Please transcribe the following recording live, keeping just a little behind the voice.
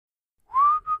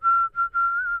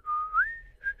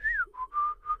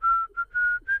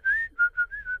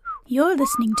You're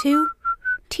listening to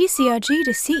TCRG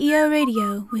to CEO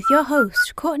Radio with your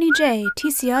host, Courtney J,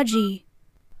 TCRG.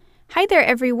 Hi there,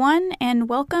 everyone, and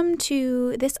welcome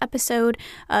to this episode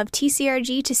of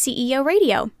TCRG to CEO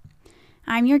Radio.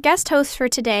 I'm your guest host for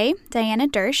today, Diana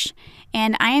Dersch,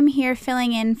 and I am here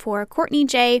filling in for Courtney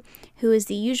J, who is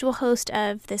the usual host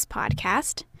of this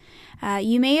podcast.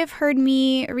 You may have heard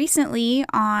me recently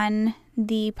on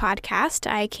the podcast.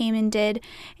 I came and did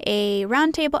a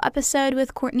roundtable episode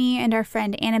with Courtney and our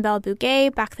friend Annabelle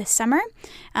Bouguet back this summer,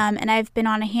 and I've been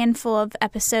on a handful of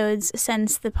episodes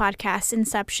since the podcast's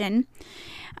inception.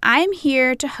 I'm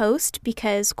here to host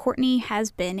because Courtney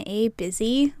has been a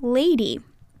busy lady.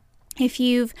 If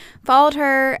you've followed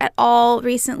her at all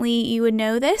recently, you would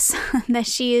know this, that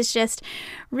she is just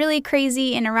really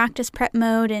crazy in Oireachtas prep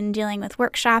mode and dealing with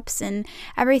workshops and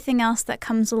everything else that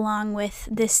comes along with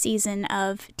this season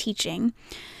of teaching.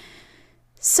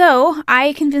 So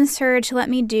I convinced her to let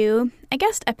me do a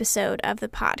guest episode of the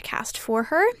podcast for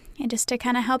her, and just to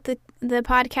kind of help the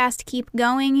podcast keep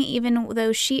going, even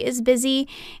though she is busy,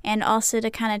 and also to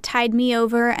kind of tide me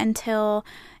over until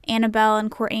Annabelle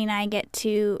and Courtney and I get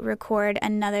to record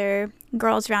another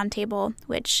girls' roundtable,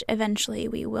 which eventually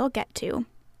we will get to.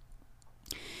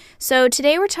 So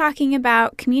today we're talking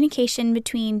about communication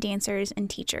between dancers and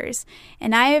teachers,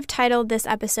 and I have titled this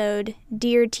episode,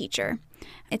 Dear Teacher.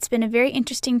 It's been a very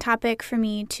interesting topic for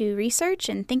me to research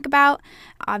and think about.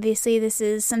 Obviously, this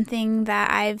is something that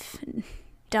I've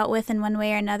dealt with in one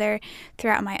way or another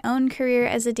throughout my own career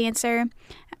as a dancer,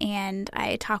 and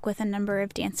I talk with a number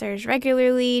of dancers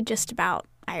regularly just about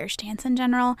Irish dance in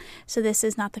general, so this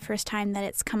is not the first time that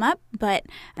it's come up, but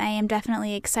I am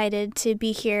definitely excited to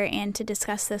be here and to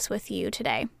discuss this with you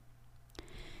today.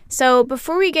 So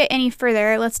before we get any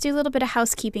further, let's do a little bit of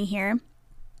housekeeping here.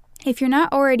 If you're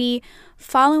not already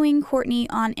following Courtney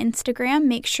on Instagram,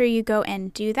 make sure you go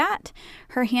and do that.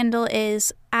 Her handle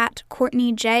is at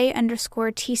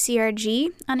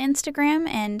CourtneyJ_TCRG on Instagram,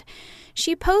 and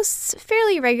she posts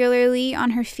fairly regularly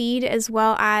on her feed, as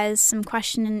well as some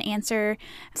question and answer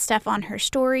stuff on her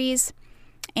stories.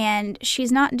 And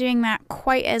she's not doing that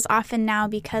quite as often now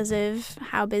because of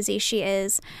how busy she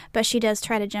is, but she does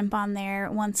try to jump on there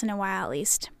once in a while at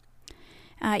least.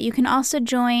 You can also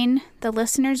join the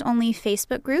Listeners Only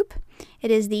Facebook group.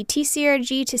 It is the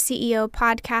TCRG to CEO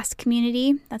podcast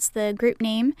community. That's the group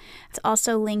name. It's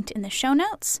also linked in the show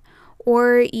notes.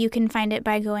 Or you can find it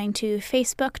by going to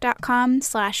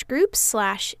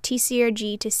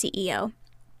facebook.com/groups/TCRG to CEO.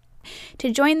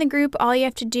 To join the group, all you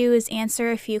have to do is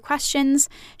answer a few questions.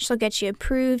 She'll get you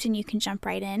approved and you can jump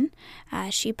right in.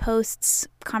 She posts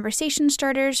conversation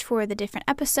starters for the different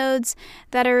episodes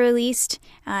that are released.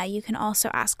 You can also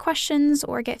ask questions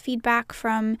or get feedback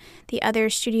from the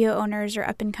other studio owners or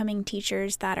up-and-coming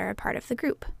teachers that are a part of the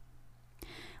group.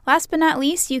 Last but not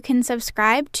least, you can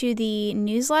subscribe to the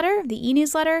newsletter, the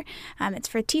e-newsletter. It's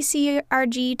for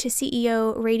TCRG to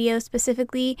CEO Radio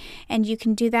specifically, and you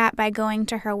can do that by going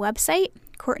to her website,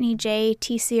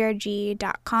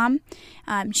 CourtneyJTCRG.com.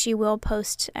 She will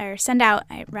post or send out,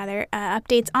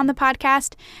 updates on the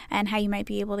podcast and how you might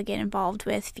be able to get involved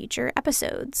with future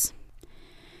episodes.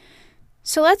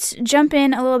 So let's jump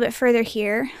in a little bit further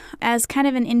here. As kind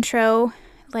of an intro,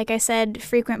 like I said,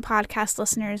 frequent podcast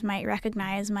listeners might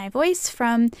recognize my voice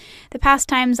from the past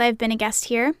times I've been a guest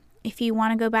here. If you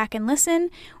want to go back and listen,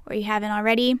 or you haven't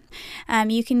already,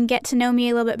 you can get to know me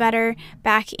a little bit better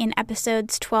back in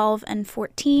episodes 12 and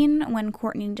 14, when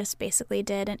Courtney just basically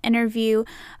did an interview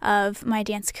of my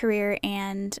dance career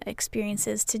and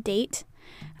experiences to date.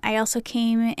 I also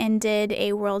came and did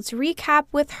a Worlds recap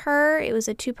with her. It was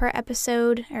a two-part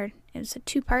episode, or it was a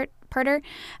two-parter.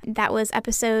 That was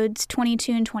episodes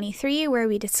 22 and 23, where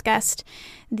we discussed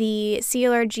the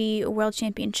CLRG World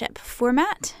Championship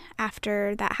format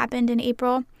after that happened in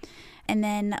April. And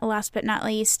then last but not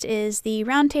least is the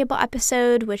roundtable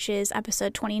episode, which is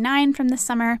episode 29 from this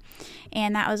summer.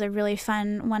 And that was a really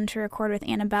fun one to record with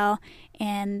Annabelle,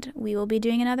 and we will be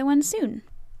doing another one soon.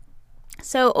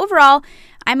 So overall,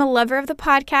 I'm a lover of the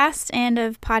podcast and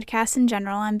of podcasts in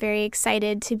general. I'm very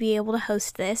excited to be able to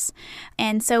host this.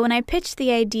 And so when I pitched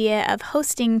the idea of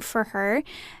hosting for her,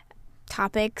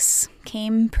 topics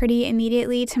came pretty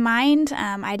immediately to mind.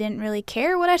 I didn't really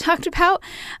care what I talked about,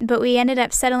 but we ended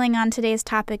up settling on today's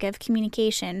topic of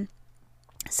communication.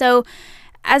 So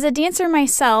as a dancer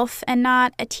myself and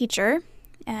not a teacher,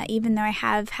 even though I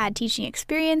have had teaching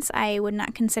experience, I would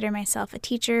not consider myself a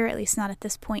teacher, at least not at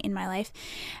this point in my life.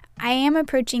 I am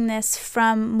approaching this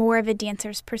from more of a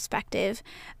dancer's perspective,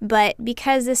 but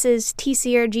because this is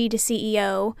TCRG to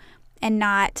CEO and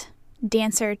not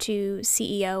dancer to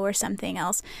CEO or something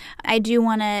else. I do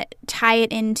want to tie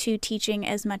it into teaching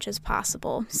as much as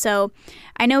possible. So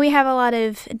I know we have a lot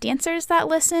of dancers that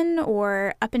listen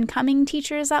or up-and-coming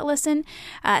teachers that listen.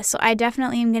 So I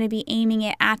definitely am going to be aiming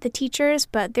it at the teachers,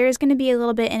 but there's going to be a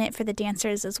little bit in it for the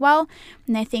dancers as well.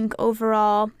 And I think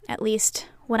overall, at least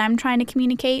what I'm trying to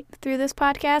communicate through this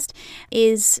podcast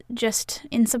is just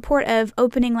in support of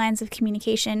opening lines of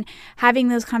communication, having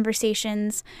those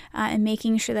conversations, and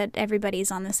making sure that everybody's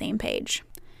on the same page.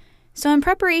 So in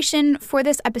preparation for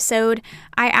this episode,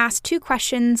 I asked 2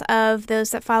 questions of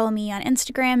those that follow me on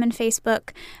Instagram and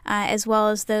Facebook, as well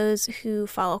as those who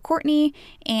follow Courtney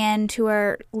and who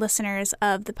are listeners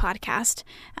of the podcast.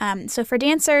 So for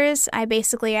dancers, I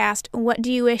basically asked, what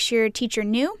do you wish your teacher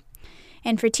knew?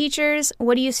 And for teachers,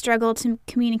 what do you struggle to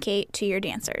communicate to your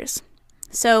dancers?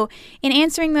 So in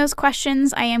answering those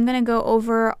questions, I am going to go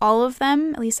over all of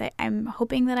them. At least I'm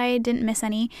hoping that I didn't miss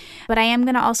any. But I am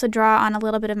going to also draw on a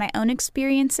little bit of my own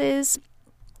experiences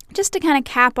just to kind of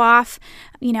cap off,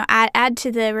 add to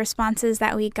the responses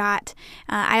that we got.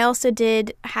 I also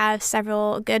did have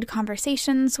several good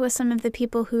conversations with some of the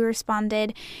people who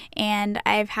responded, and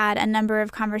I've had a number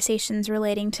of conversations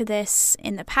relating to this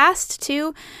in the past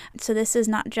too. So this is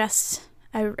not just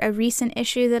a recent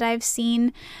issue that I've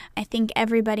seen. I think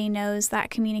everybody knows that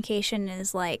communication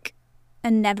is like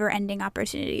a never-ending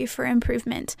opportunity for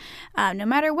improvement, no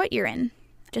matter what you're in,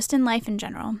 just in life in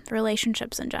general,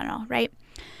 relationships in general, right?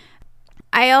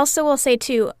 I also will say,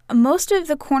 too, most of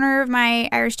the corner of my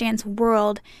Irish dance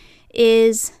world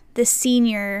is the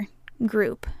senior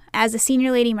group. As a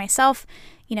senior lady myself,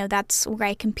 that's where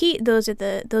I compete. Those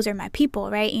are my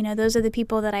people, right? Those are the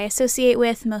people that I associate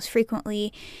with most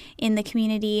frequently in the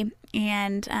community.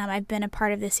 And I've been a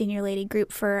part of the senior lady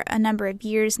group for a number of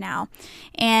years now.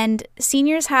 And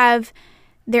seniors have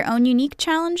their own unique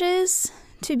challenges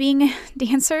to being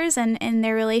dancers and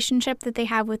their relationship that they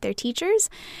have with their teachers.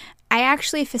 I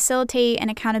actually facilitate an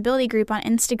accountability group on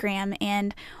Instagram,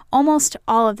 and almost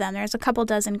all of them, there's a couple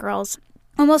dozen girls,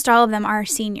 almost all of them are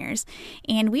seniors.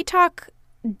 And we talk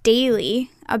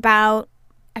daily about,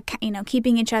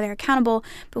 keeping each other accountable,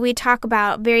 but we talk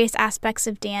about various aspects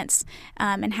of dance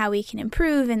and how we can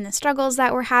improve and the struggles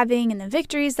that we're having and the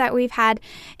victories that we've had.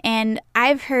 And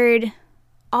I've heard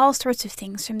all sorts of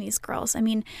things from these girls. I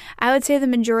mean, I would say the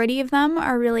majority of them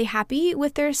are really happy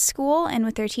with their school and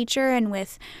with their teacher and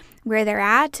with where they're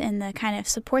at and the kind of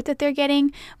support that they're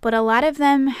getting, but a lot of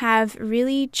them have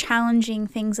really challenging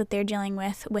things that they're dealing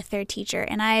with their teacher.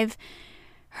 And I've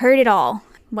heard it all.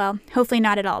 Well, hopefully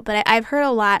not at all, but I've heard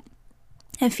a lot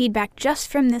of feedback just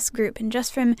from this group and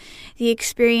just from the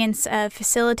experience of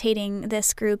facilitating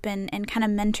this group and kind of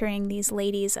mentoring these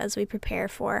ladies as we prepare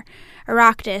for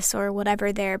Oireachtas or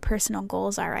whatever their personal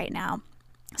goals are right now.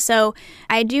 So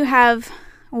I do have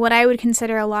what I would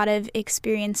consider a lot of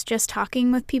experience just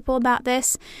talking with people about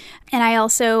this. And I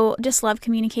also just love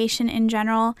communication in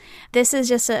general. This is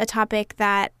just a topic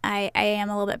that I am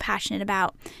a little bit passionate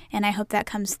about, and I hope that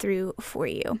comes through for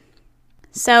you.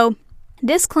 So,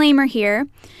 disclaimer here.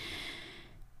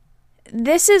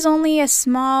 This is only a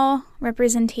small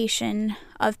representation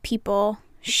of people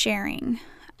sharing.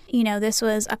 This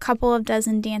was a couple of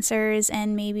dozen dancers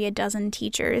and maybe a dozen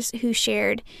teachers who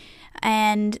shared.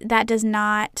 And that does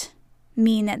not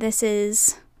mean that this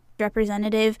is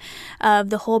representative of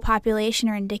the whole population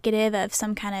or indicative of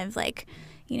some kind of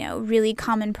really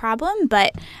common problem.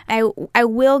 But I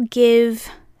will give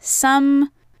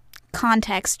some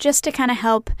context just to kind of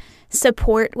help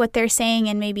support what they're saying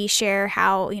and maybe share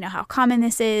how common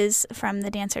this is from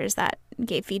the dancers that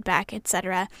gave feedback,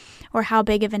 etc., or how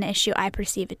big of an issue I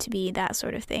perceive it to be, that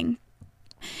sort of thing.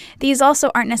 These also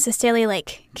aren't necessarily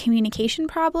like communication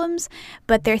problems,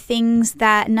 but they're things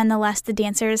that nonetheless the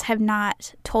dancers have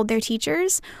not told their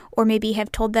teachers, or maybe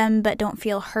have told them but don't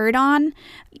feel heard on.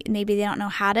 Maybe they don't know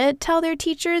how to tell their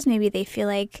teachers. Maybe they feel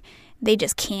like they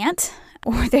just can't,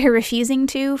 or they're refusing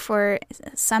to for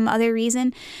some other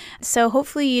reason. So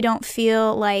hopefully you don't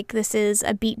feel like this is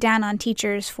a beat down on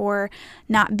teachers for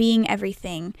not being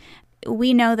everything.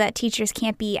 We know that teachers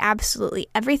can't be absolutely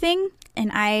everything. And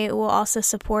I will also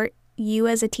support you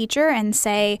as a teacher and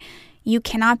say you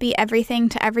cannot be everything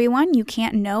to everyone. You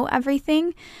can't know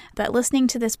everything. But listening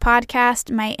to this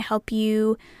podcast might help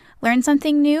you learn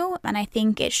something new. And I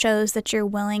think it shows that you're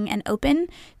willing and open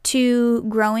to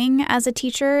growing as a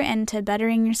teacher and to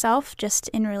bettering yourself just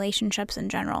in relationships in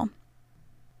general.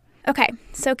 Okay,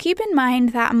 so keep in mind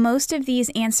that most of these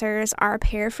answers are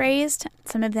paraphrased.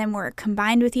 Some of them were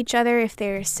combined with each other if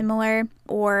they're similar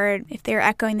or if they're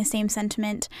echoing the same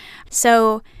sentiment.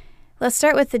 So let's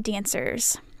start with the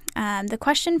dancers. The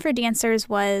question for dancers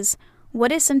was,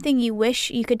 what is something you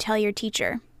wish you could tell your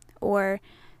teacher? Or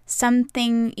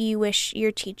something you wish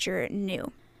your teacher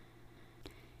knew.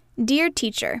 Dear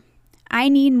teacher, I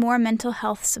need more mental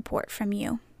health support from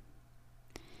you.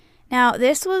 Now,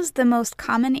 this was the most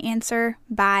common answer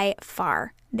by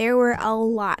far. There were a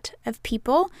lot of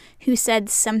people who said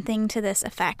something to this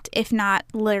effect, if not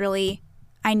literally,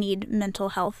 I need mental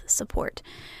health support.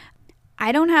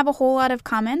 I don't have a whole lot of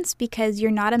comments because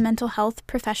you're not a mental health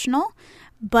professional,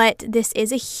 but this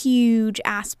is a huge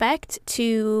aspect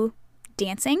to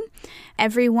dancing.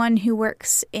 Everyone who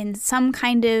works in some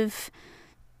kind of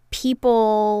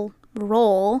people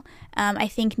role, I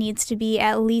think needs to be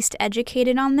at least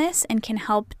educated on this and can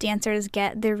help dancers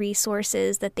get the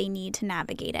resources that they need to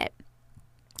navigate it.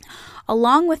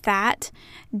 Along with that,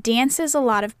 dance is a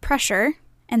lot of pressure,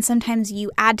 and sometimes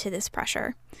you add to this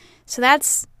pressure. So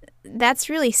that's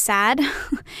really sad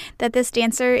that this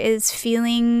dancer is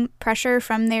feeling pressure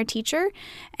from their teacher,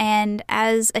 and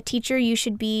as a teacher, you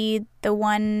should be the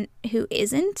one who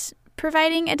isn't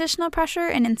providing additional pressure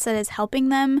and instead is helping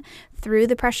them through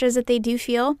the pressures that they do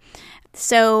feel.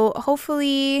 So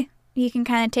hopefully you can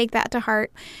kind of take that to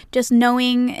heart, just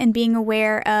knowing and being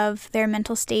aware of their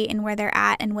mental state and where they're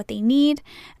at and what they need.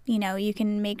 You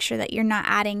can make sure that you're not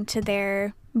adding to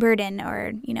their burden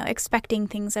or, expecting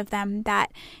things of them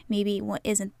that maybe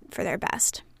isn't for their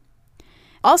best.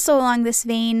 Also along this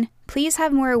vein, please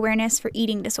have more awareness for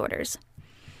eating disorders.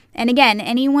 And again,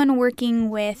 anyone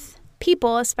working with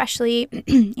people, especially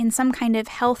in some kind of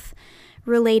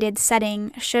health-related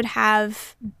setting, should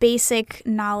have basic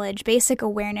knowledge, basic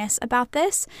awareness about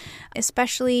this,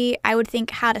 especially, I would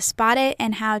think, how to spot it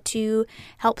and how to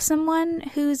help someone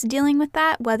who's dealing with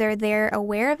that, whether they're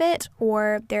aware of it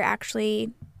or they're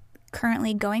actually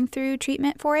currently going through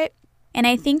treatment for it. And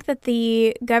I think that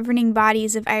the governing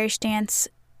bodies of Irish dance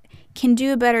can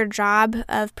do a better job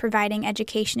of providing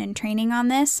education and training on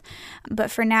this,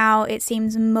 but for now it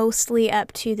seems mostly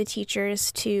up to the teachers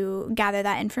to gather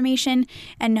that information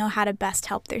and know how to best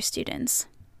help their students.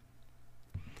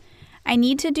 I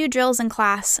need to do drills in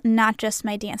class, not just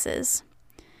my dances.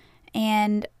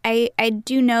 And I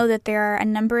do know that there are a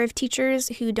number of teachers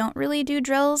who don't really do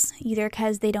drills, either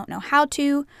because they don't know how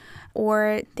to,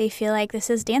 or they feel like this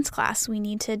is dance class, we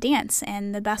need to dance,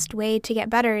 and the best way to get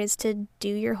better is to do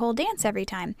your whole dance every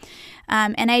time.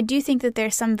 And I do think that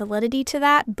there's some validity to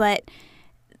that, but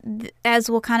as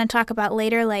we'll kind of talk about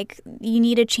later, you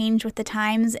need to change with the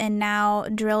times, and now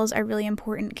drills are really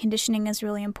important, conditioning is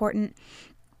really important.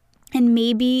 And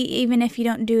maybe even if you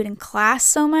don't do it in class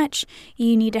so much,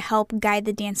 you need to help guide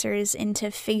the dancers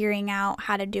into figuring out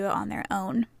how to do it on their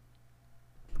own.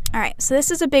 All right, so this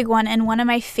is a big one and one of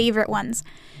my favorite ones.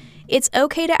 It's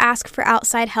okay to ask for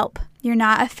outside help. You're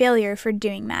not a failure for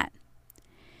doing that.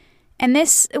 And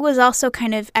this was also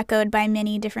kind of echoed by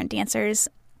many different dancers.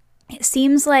 It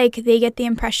seems like they get the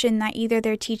impression that either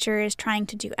their teacher is trying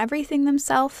to do everything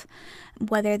themselves,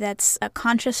 whether that's a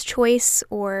conscious choice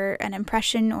or an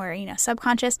impression or,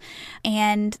 subconscious,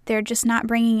 and they're just not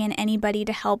bringing in anybody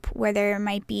to help where there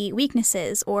might be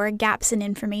weaknesses or gaps in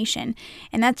information.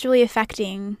 And that's really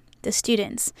affecting the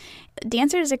students.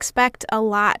 Dancers expect a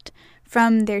lot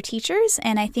from their teachers,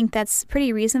 and I think that's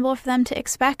pretty reasonable for them to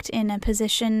expect in a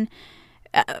position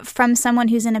from someone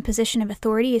who's in a position of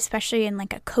authority, especially in a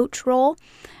coach role.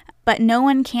 But no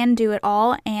one can do it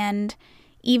all, and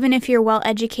even if you're well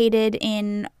educated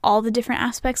in all the different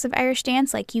aspects of Irish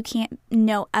dance, you can't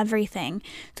know everything.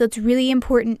 So it's really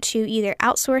important to either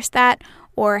outsource that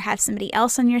or have somebody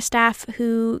else on your staff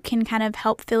who can kind of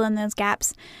help fill in those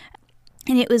gaps.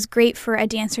 And it was great for a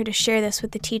dancer to share this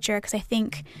with the teacher, because I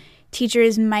think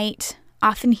teachers might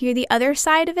often hear the other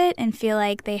side of it and feel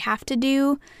like they have to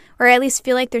do, or at least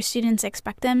feel like their students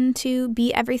expect them to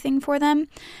be everything for them.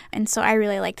 And so I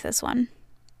really liked this one.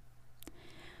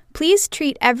 Please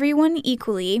treat everyone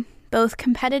equally, both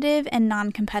competitive and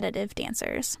non-competitive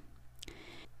dancers.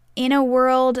 In a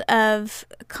world of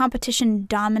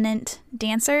competition-dominant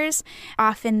dancers,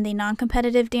 often the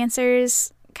non-competitive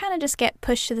dancers kind of just get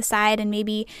pushed to the side and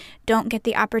maybe don't get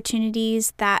the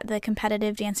opportunities that the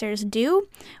competitive dancers do,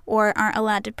 or aren't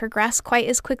allowed to progress quite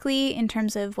as quickly in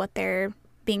terms of what they're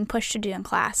being pushed to do in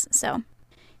class. So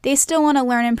they still want to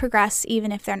learn and progress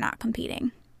even if they're not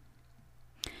competing.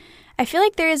 I feel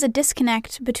like there is a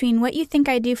disconnect between what you think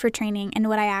I do for training and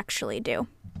what I actually do.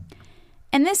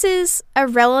 And this is a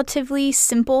relatively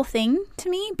simple thing to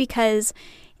me, because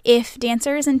if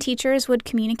dancers and teachers would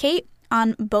communicate,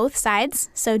 on both sides,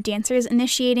 so dancers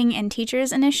initiating and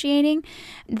teachers initiating,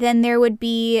 then there would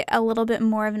be a little bit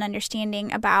more of an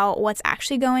understanding about what's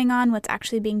actually going on, what's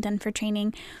actually being done for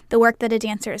training, the work that a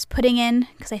dancer is putting in,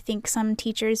 because I think some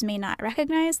teachers may not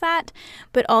recognize that,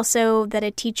 but also that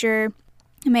a teacher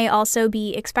may also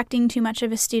be expecting too much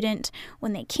of a student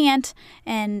when they can't,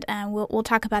 and we'll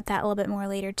talk about that a little bit more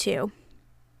later too.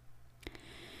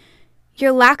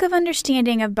 Your lack of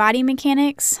understanding of body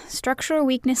mechanics, structural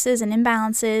weaknesses and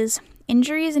imbalances,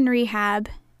 injuries and rehab,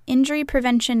 injury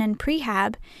prevention and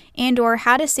prehab, and or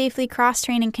how to safely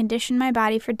cross-train and condition my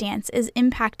body for dance is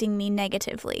impacting me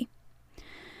negatively.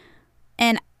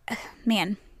 And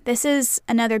man, this is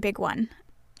another big one.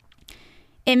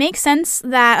 It makes sense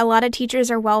that a lot of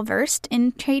teachers are well-versed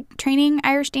in training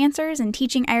Irish dancers and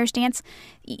teaching Irish dance.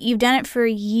 You've done it for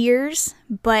years,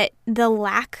 but the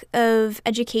lack of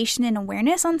education and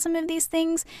awareness on some of these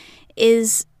things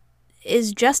is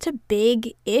just a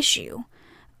big issue.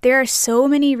 There are so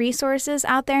many resources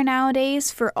out there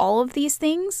nowadays for all of these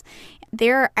things.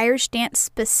 There are Irish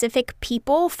dance-specific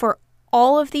people for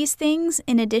all of these things,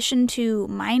 in addition to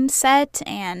mindset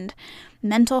and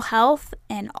mental health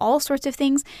and all sorts of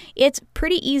things. It's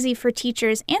pretty easy for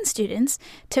teachers and students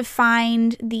to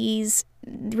find these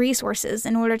resources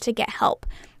in order to get help.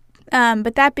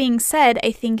 But that being said,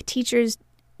 I think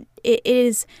it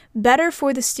is better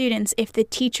for the students if the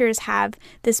teachers have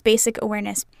this basic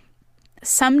awareness.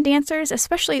 Some dancers,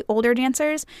 especially older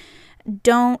dancers,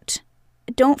 don't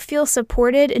feel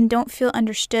supported and don't feel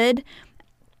understood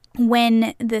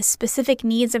when the specific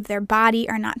needs of their body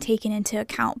are not taken into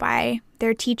account by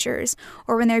their teachers,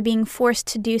 or when they're being forced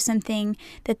to do something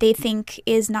that they think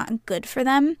is not good for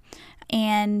them.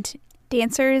 And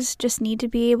dancers just need to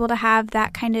be able to have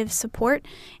that kind of support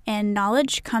and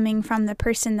knowledge coming from the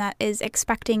person that is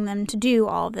expecting them to do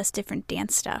all of this different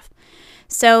dance stuff.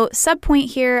 So, subpoint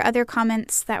here, other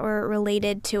comments that were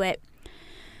related to it.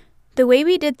 The way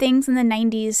we did things in the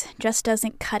 90s just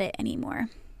doesn't cut it anymore.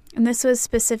 And this was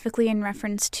specifically in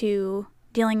reference to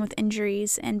dealing with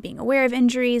injuries and being aware of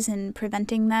injuries and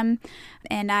preventing them.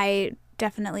 And I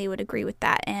definitely would agree with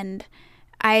that. And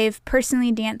I've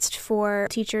personally danced for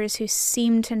teachers who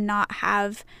seem to not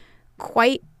have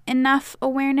quite enough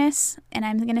awareness. And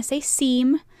I'm going to say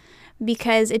seem,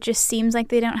 because it just seems like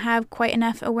they don't have quite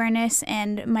enough awareness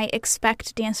and might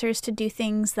expect dancers to do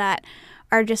things that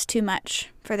are just too much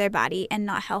for their body and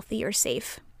not healthy or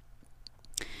safe.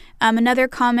 Another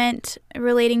comment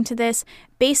relating to this,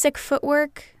 basic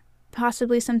footwork,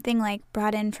 possibly something like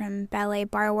brought in from ballet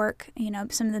bar work,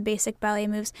 some of the basic ballet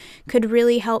moves could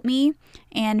really help me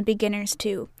and beginners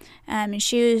too. And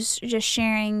she was just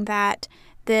sharing that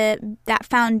that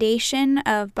foundation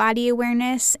of body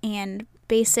awareness and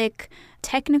basic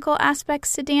technical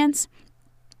aspects to dance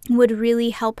would really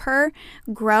help her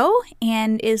grow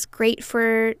and is great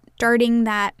for starting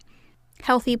that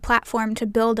healthy platform to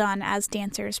build on as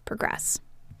dancers progress.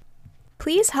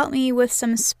 Please help me with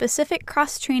some specific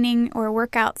cross-training or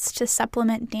workouts to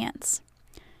supplement dance.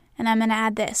 And I'm going to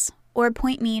add this, or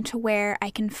point me to where I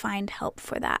can find help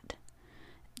for that.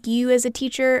 You as a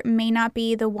teacher may not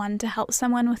be the one to help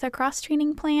someone with a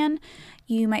cross-training plan.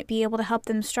 You might be able to help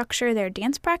them structure their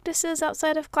dance practices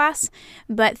outside of class,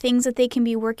 but things that they can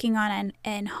be working on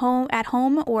at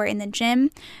home or in the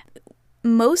gym.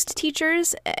 Most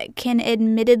teachers can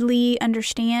admittedly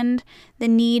understand the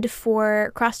need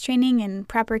for cross-training and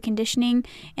proper conditioning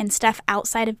and stuff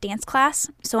outside of dance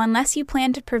class. So unless you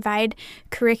plan to provide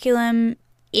curriculum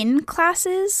in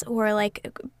classes or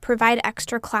provide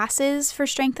extra classes for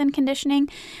strength and conditioning,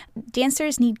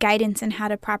 dancers need guidance in how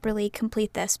to properly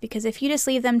complete this, because if you just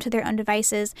leave them to their own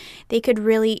devices, they could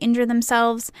really injure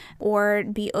themselves or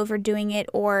be overdoing it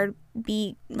or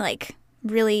be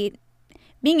really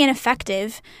being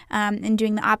ineffective and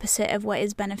doing the opposite of what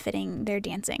is benefiting their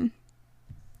dancing.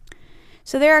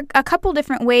 So there are a couple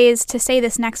different ways to say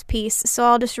this next piece, so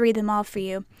I'll just read them all for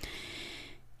you.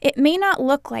 It may not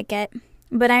look like it,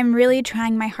 but I'm really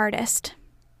trying my hardest.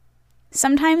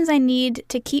 Sometimes I need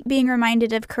to keep being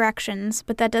reminded of corrections,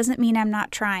 but that doesn't mean I'm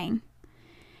not trying.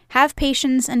 Have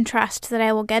patience and trust that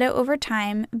I will get it over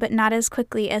time, but not as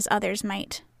quickly as others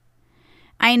might.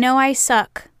 I know I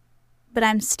suck, but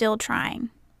I'm still trying.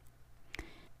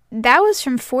 That was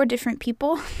from 4 different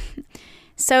people.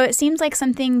 So it seems like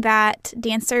something that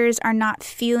dancers are not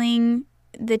feeling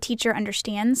the teacher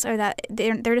understands, or that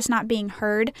they're just not being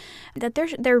heard, that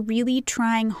they're really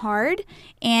trying hard.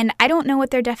 And I don't know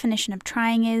what their definition of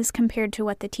trying is compared to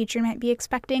what the teacher might be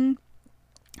expecting.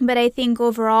 But I think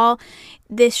overall,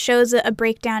 this shows a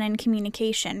breakdown in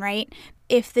communication, right?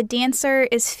 if the dancer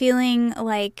is feeling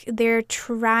like they're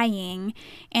trying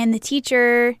and the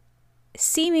teacher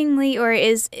seemingly or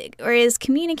is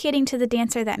communicating to the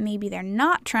dancer that maybe they're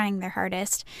not trying their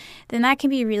hardest, then that can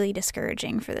be really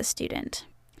discouraging for the student.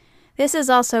 This is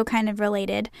also kind of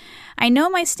related. I know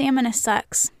my stamina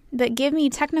sucks, but give me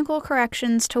technical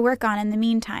corrections to work on in the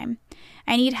meantime.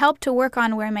 I need help to work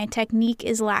on where my technique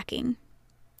is lacking.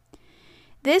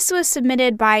 This was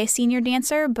submitted by a senior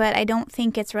dancer, but I don't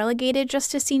think it's relegated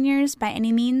just to seniors by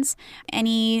any means.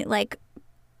 Any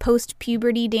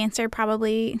post-puberty dancer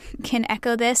probably can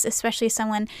echo this, especially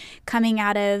someone coming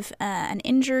out of an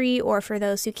injury or for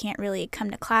those who can't really come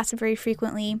to class very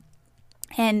frequently.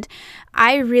 And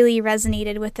I really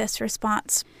resonated with this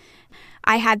response.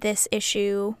 I had this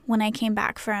issue when I came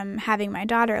back from having my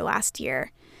daughter last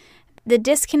year. The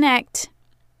disconnect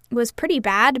was pretty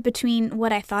bad between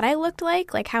what I thought I looked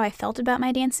like how I felt about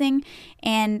my dancing,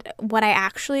 and what I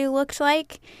actually looked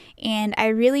like. And I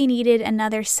really needed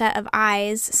another set of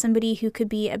eyes, somebody who could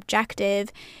be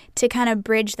objective to kind of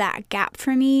bridge that gap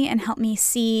for me and help me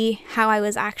see how I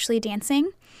was actually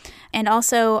dancing. And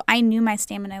also, I knew my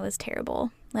stamina was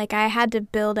terrible. I had to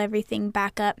build everything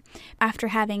back up after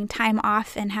having time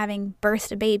off and having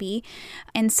birthed a baby.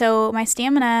 And so my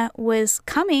stamina was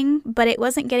coming, but it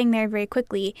wasn't getting there very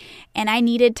quickly. And I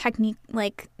needed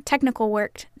technical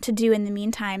work to do in the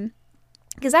meantime,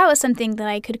 because that was something that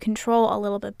I could control a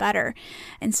little bit better.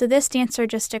 And so this dancer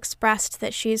just expressed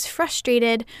that she's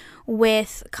frustrated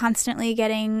with constantly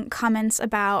getting comments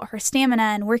about her stamina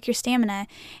and work your stamina.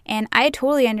 And I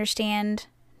totally understand,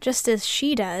 just as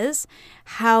she does,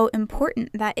 how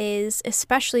important that is,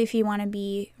 especially if you want to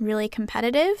be really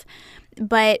competitive.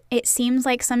 But it seems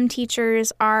like some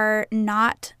teachers are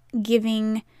not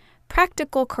giving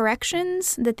practical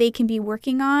corrections that they can be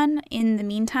working on in the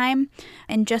meantime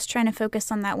and just trying to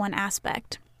focus on that one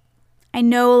aspect. I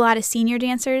know a lot of senior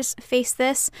dancers face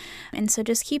this, and so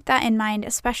just keep that in mind,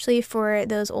 especially for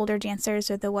those older dancers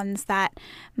or the ones that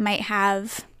might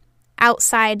have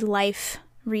outside life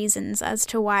reasons as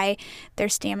to why their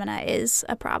stamina is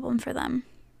a problem for them.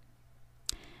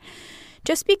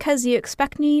 Just because you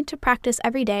expect me to practice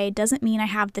every day doesn't mean I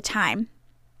have the time.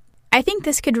 I think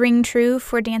this could ring true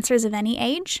for dancers of any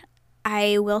age.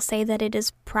 I will say that it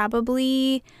is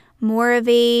probably more of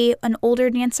an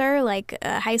older dancer, like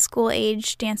a high school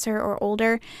age dancer or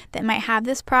older, that might have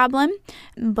this problem.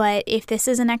 But if this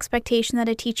is an expectation that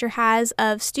a teacher has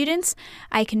of students,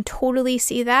 I can totally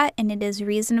see that, and it is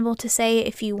reasonable to say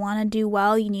if you want to do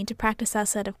well, you need to practice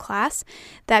outside of class.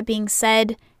 That being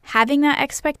said, having that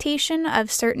expectation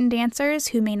of certain dancers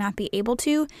who may not be able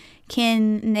to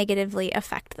can negatively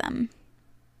affect them.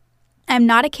 I'm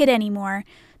not a kid anymore.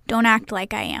 Don't act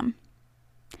like I am.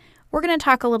 We're going to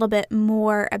talk a little bit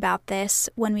more about this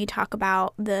when we talk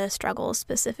about the struggles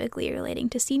specifically relating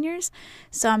to seniors,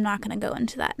 so I'm not going to go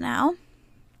into that now.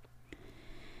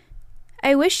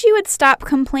 I wish you would stop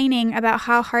complaining about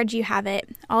how hard you have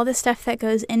it, all the stuff that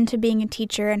goes into being a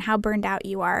teacher and how burned out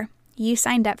you are. You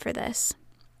signed up for this.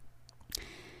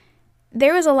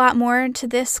 There was a lot more to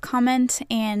this comment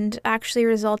and actually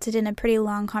resulted in a pretty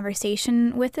long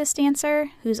conversation with this dancer,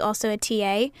 who's also a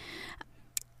TA.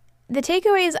 The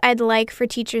takeaways I'd like for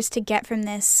teachers to get from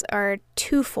this are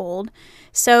twofold.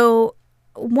 So,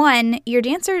 one, your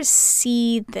dancers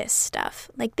see this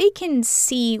stuff. They can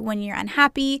see when you're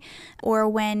unhappy or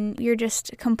when you're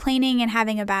just complaining and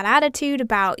having a bad attitude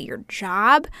about your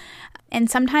job. And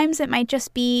sometimes it might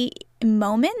just be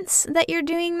moments that you're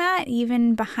doing that,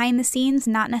 even behind the scenes,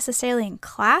 not necessarily in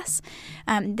class.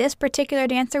 This particular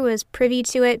dancer was privy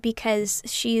to it because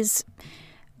she's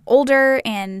older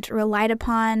and relied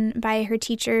upon by her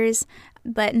teachers,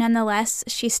 but nonetheless,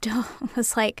 she still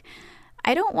was like,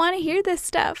 I don't want to hear this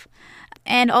stuff.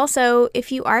 And also,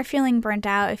 if you are feeling burnt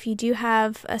out, if you do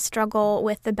have a struggle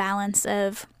with the balance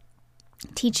of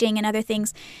teaching and other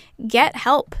things, get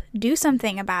help. Do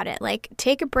something about it.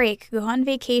 Take a break, go on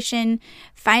vacation,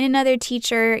 find another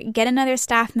teacher, get another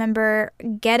staff member,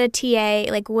 get a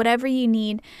TA, whatever you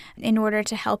need in order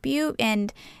to help you.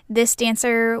 And this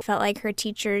dancer felt like her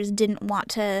teachers didn't want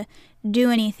to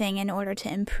do anything in order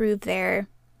to improve their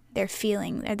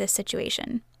feeling or the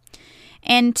situation.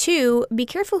 And two, be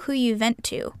careful who you vent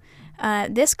to.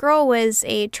 This girl was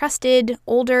a trusted,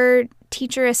 older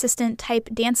teacher assistant type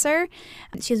dancer.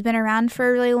 She's been around for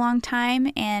a really long time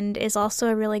and is also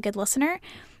a really good listener.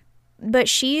 But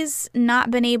she's not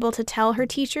been able to tell her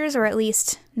teachers, or at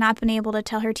least not been able to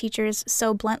tell her teachers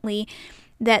so bluntly,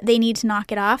 that they need to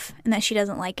knock it off and that she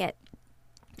doesn't like it.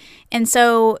 And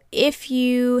so if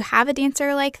you have a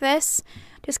dancer like this,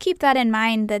 just keep that in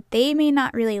mind, that they may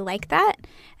not really like that.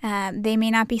 They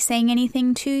may not be saying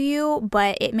anything to you,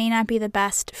 but it may not be the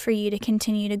best for you to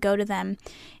continue to go to them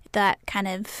that kind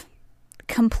of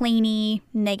complainy,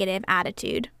 negative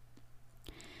attitude.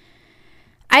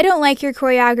 I don't like your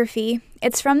choreography.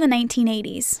 It's from the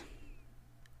 1980s.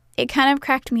 It kind of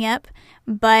cracked me up,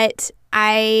 but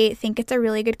I think it's a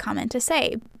really good comment to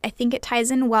say. I think it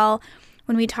ties in well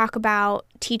when we talk about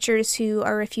teachers who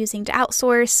are refusing to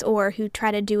outsource or who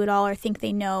try to do it all or think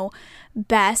they know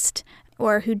best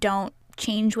or who don't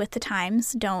change with the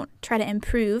times, don't try to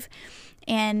improve.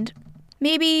 And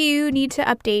maybe you need to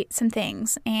update some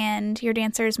things, and your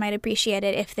dancers might appreciate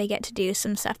it if they get to do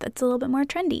some stuff that's a little bit more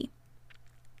trendy.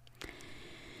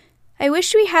 I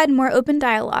wish we had more open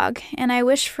dialogue, and I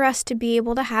wish for us to be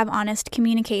able to have honest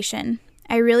communication.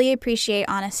 I really appreciate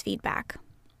honest feedback.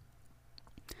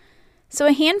 So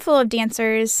a handful of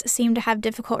dancers seem to have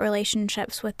difficult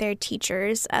relationships with their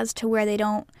teachers as to where they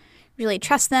don't really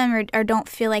trust them or don't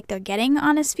feel like they're getting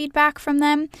honest feedback from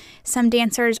them. Some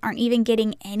dancers aren't even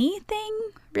getting anything,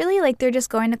 really, like they're just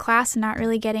going to class and not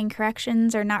really getting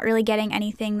corrections or not really getting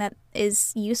anything that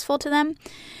is useful to them.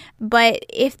 But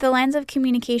if the lines of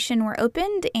communication were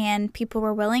opened and people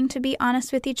were willing to be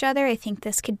honest with each other, I think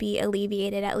this could be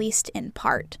alleviated, at least in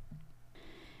part.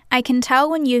 I can tell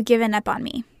when you've given up on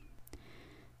me.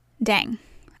 Dang.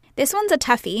 This one's a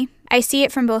toughie. I see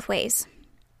it from both ways.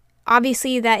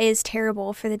 Obviously, that is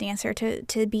terrible for the dancer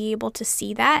to be able to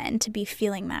see that and to be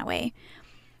feeling that way.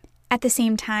 At the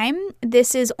same time,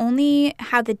 this is only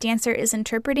how the dancer is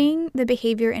interpreting the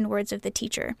behavior and words of the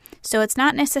teacher. So it's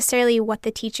not necessarily what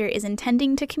the teacher is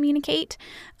intending to communicate,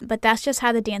 but that's just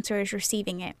how the dancer is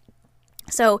receiving it.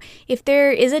 So if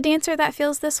there is a dancer that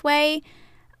feels this way,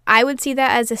 I would see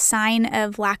that as a sign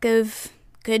of lack of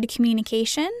good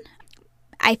communication.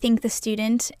 I think the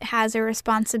student has a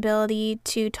responsibility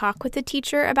to talk with the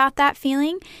teacher about that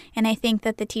feeling, and I think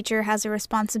that the teacher has a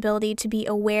responsibility to be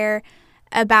aware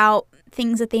about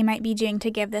things that they might be doing to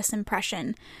give this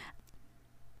impression.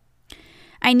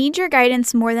 I need your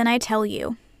guidance more than I tell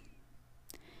you.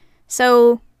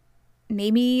 So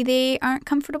maybe they aren't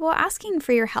comfortable asking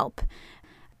for your help.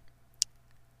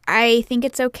 I think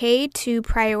it's okay to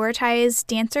prioritize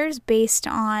dancers based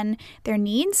on their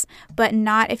needs, but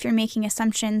not if you're making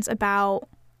assumptions about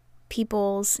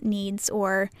people's needs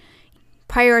or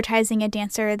prioritizing a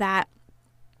dancer that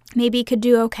maybe could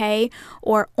do okay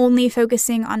or only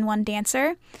focusing on one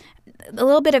dancer. A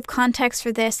little bit of context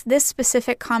for this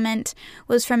specific comment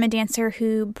was from a dancer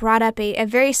who brought up a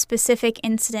very specific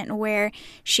incident where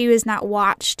she was not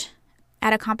watched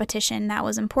at a competition that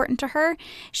was important to her.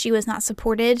 She was not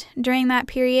supported during that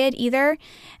period either,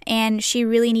 and she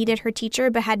really needed her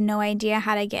teacher but had no idea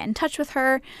how to get in touch with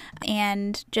her,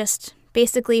 and just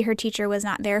basically her teacher was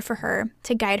not there for her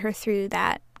to guide her through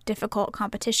that difficult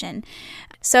competition.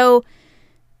 So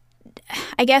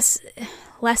I guess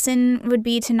lesson would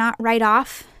be to not write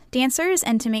off dancers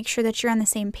and to make sure that you're on the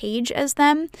same page as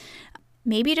them.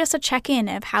 Maybe just a check-in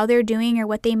of how they're doing or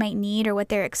what they might need or what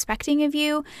they're expecting of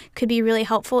you could be really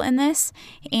helpful in this,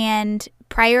 and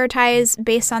prioritize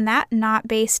based on that, not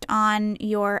based on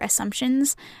your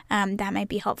assumptions. That might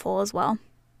be helpful as well.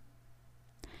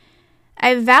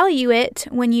 I value it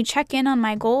when you check in on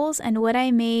my goals and what I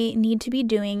may need to be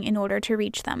doing in order to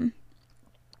reach them.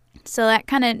 So that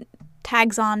kind of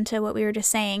tags on to what we were just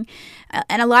saying.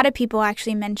 And a lot of people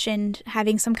actually mentioned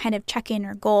having some kind of check-in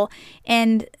or goal.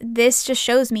 And this just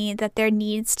shows me that there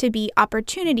needs to be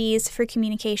opportunities for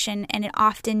communication, and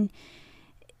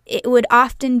it would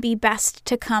often be best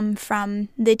to come from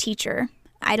the teacher.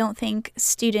 I don't think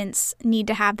students need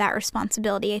to have that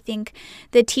responsibility. I think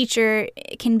the teacher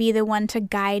can be the one to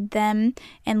guide them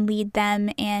and lead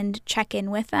them and check in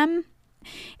with them.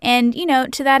 And,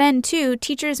 to that end too,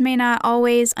 teachers may not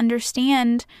always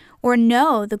understand or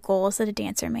know the goals that a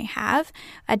dancer may have.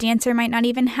 A dancer might not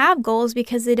even have goals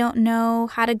because they don't know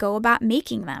how to go about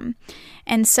making them.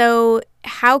 And so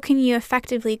how can you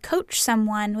effectively coach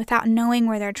someone without knowing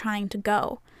where they're trying to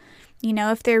go?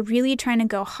 If they're really trying to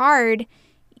go hard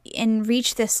and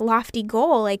reach this lofty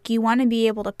goal, like, you want to be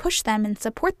able to push them and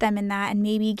support them in that and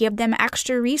maybe give them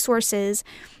extra resources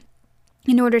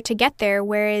in order to get there.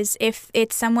 Whereas if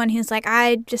it's someone who's like,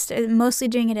 I just mostly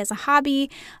doing it as a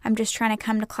hobby, I'm just trying to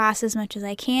come to class as much as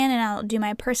I can and I'll do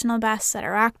my personal best at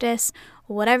Oireachtas,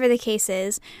 whatever the case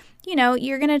is,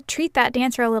 you're going to treat that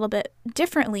dancer a little bit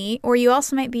differently. Or you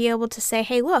also might be able to say,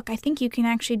 hey, look, I think you can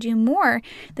actually do more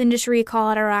than just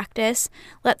recall at Oireachtas.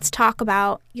 Let's talk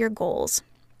about your goals.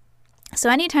 So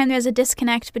anytime there's a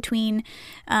disconnect between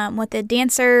what the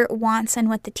dancer wants and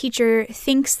what the teacher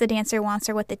thinks the dancer wants,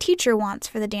 or what the teacher wants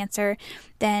for the dancer,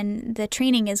 then the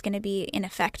training is going to be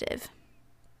ineffective.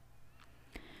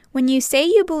 When you say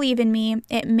you believe in me,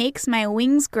 it makes my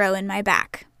wings grow in my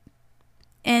back.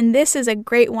 And this is a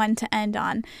great one to end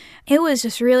on. It was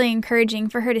just really encouraging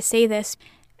for her to say this.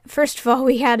 First of all,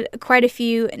 we had quite a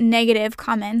few negative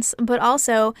comments, but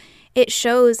also it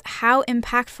shows how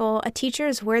impactful a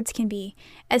teacher's words can be.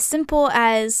 As simple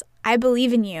as, I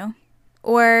believe in you,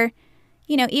 or,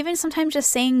 even sometimes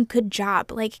just saying good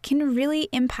job, can really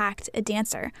impact a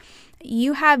dancer.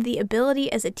 You have the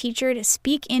ability as a teacher to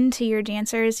speak into your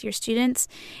dancers, your students,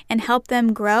 and help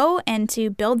them grow and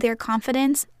to build their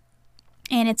confidence.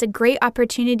 And it's a great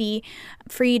opportunity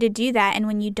for you to do that. And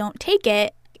when you don't take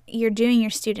it, you're doing your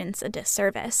students a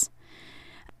disservice.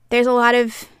 There's a lot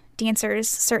of dancers,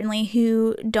 certainly,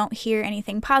 who don't hear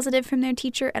anything positive from their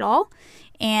teacher at all.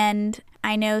 And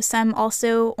I know some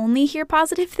also only hear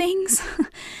positive things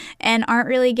and aren't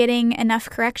really getting enough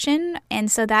correction.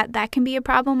 And so that can be a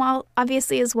problem,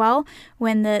 obviously, as well,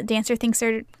 when the dancer thinks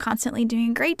they're constantly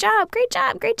doing great job,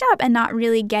 and not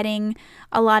really getting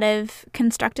a lot of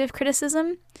constructive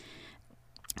criticism.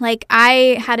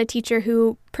 I had a teacher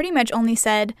who pretty much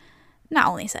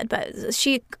but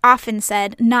she often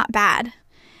said, not bad.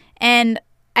 And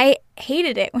I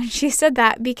hated it when she said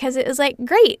that, because it was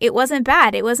great, it wasn't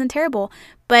bad, it wasn't terrible,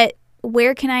 but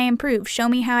where can I improve? Show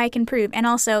me how I can improve. And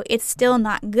also, it's still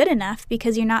not good enough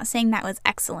because you're not saying that was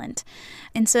excellent.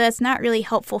 And so that's not really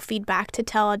helpful feedback to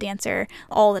tell a dancer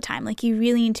all the time. You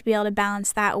really need to be able to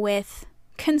balance that with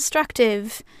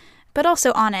constructive, but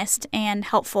also honest and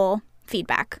helpful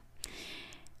feedback.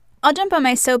 I'll jump on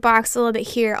my soapbox a little bit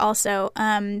here also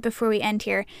before we end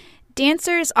here.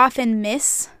 Dancers often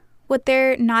miss what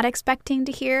they're not expecting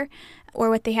to hear or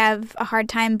what they have a hard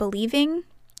time believing.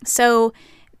 So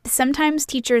sometimes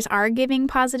teachers are giving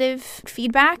positive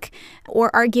feedback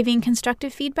or are giving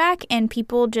constructive feedback, and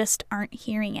people just aren't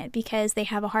hearing it because they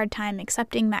have a hard time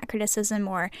accepting that criticism,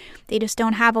 or they just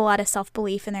don't have a lot of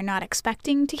self-belief and they're not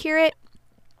expecting to hear it.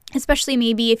 Especially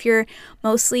maybe if you're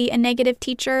mostly a negative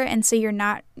teacher, and so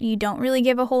you don't really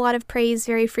give a whole lot of praise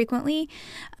very frequently.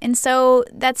 And so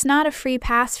that's not a free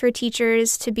pass for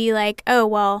teachers to be like, oh,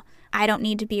 well, I don't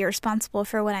need to be responsible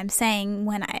for what I'm saying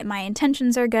when my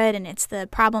intentions are good and it's the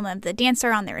problem of the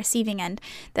dancer on the receiving end.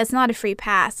 That's not a free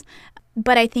pass.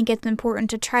 But I think it's important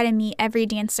to try to meet every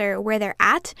dancer where they're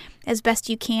at as best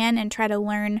you can and try to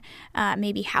learn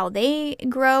maybe how they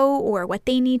grow or what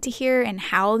they need to hear and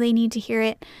how they need to hear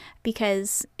it,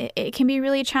 because it can be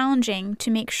really challenging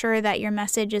to make sure that your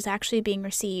message is actually being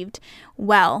received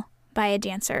well by a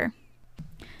dancer.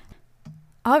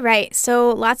 All right,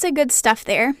 so lots of good stuff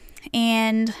there.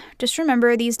 And just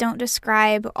remember, these don't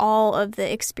describe all of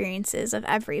the experiences of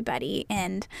everybody.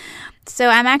 And so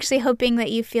I'm actually hoping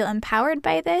that you feel empowered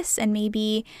by this and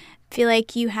maybe feel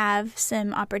like you have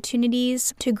some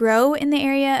opportunities to grow in the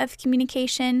area of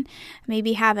communication.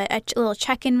 Maybe have a little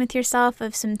check-in with yourself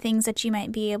of some things that you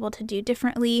might be able to do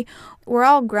differently. We're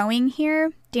all growing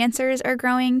here. Dancers are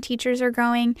growing, teachers are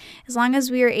growing. As long as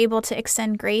we are able to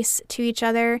extend grace to each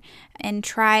other and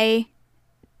try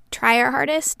our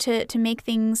hardest to make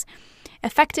things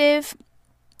effective,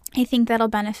 I think that'll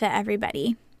benefit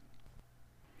everybody.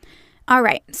 All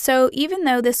right, so even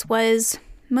though this was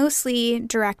mostly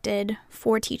directed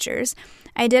for teachers,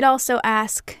 I did also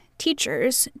ask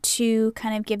teachers to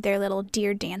kind of give their little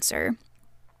Dear Dancer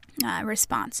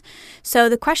response. So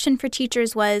the question for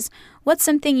teachers was, what's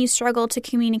something you struggle to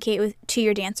communicate to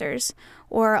your dancers?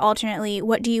 Or alternately,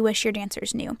 what do you wish your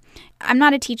dancers knew? I'm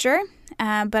not a teacher,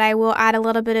 but I will add a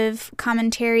little bit of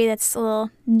commentary that's a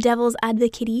little devil's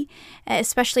advocate-y,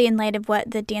 especially in light of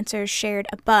what the dancers shared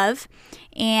above.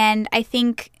 And I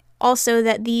think also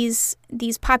that these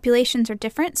populations are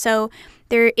different, so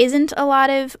there isn't a lot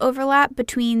of overlap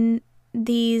between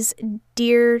these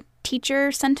Dear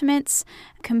Teacher sentiments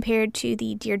compared to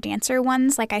the Dear Dancer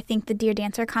ones. I think the Dear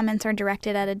Dancer comments are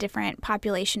directed at a different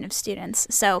population of students.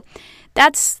 So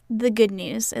that's the good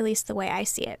news, at least the way I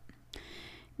see it.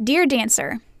 Dear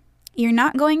Dancer, you're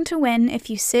not going to win if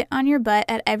you sit on your butt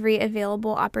at every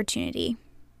available opportunity.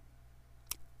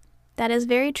 That is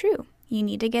very true. You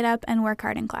need to get up and work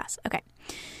hard in class. Okay.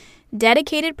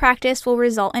 Dedicated practice will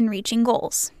result in reaching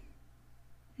goals.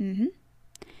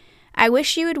 I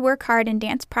wish you would work hard and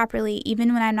dance properly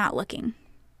even when I'm not looking.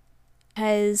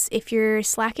 Because if you're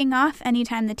slacking off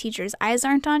anytime the teacher's eyes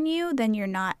aren't on you, then you're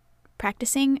not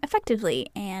practicing effectively.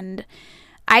 And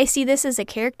I see this as a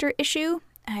character issue.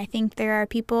 I think there are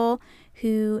people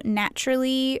who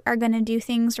naturally are going to do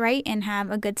things right and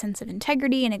have a good sense of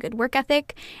integrity and a good work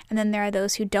ethic. And then there are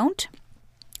those who don't.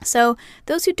 So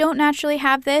those who don't naturally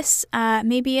have this,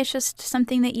 maybe it's just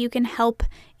something that you can help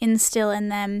instill in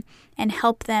them and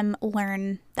help them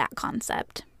learn that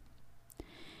concept.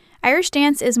 Irish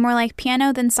dance is more like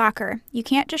piano than soccer. You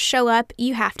can't just show up,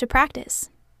 you have to practice.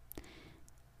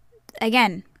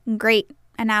 Again, great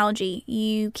analogy.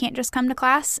 You can't just come to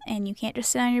class and you can't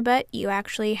just sit on your butt. You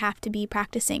actually have to be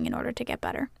practicing in order to get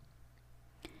better.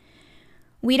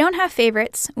 We don't have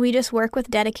favorites. We just work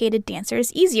with dedicated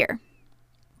dancers easier.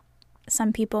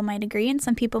 Some people might agree and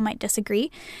some people might disagree,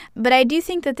 but I do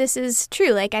think that this is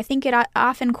true. Like, I think it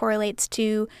often correlates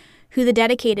to who the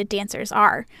dedicated dancers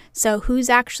are. So who's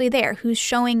actually there, who's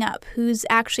showing up, who's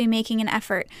actually making an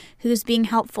effort, who's being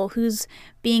helpful, who's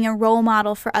being a role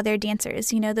model for other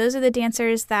dancers. You know, those are the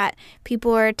dancers that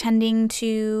people are going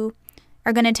to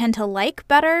tend to like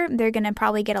better. They're going to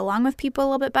probably get along with people a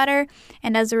little bit better.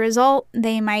 And as a result,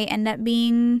 they might end up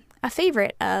being a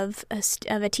favorite of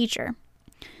a teacher.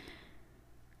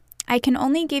 I can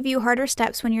only give you harder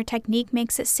steps when your technique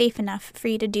makes it safe enough for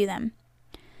you to do them.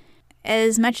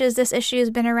 As much as this issue has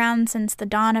been around since the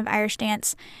dawn of Irish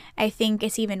dance, I think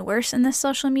it's even worse in this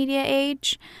social media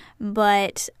age,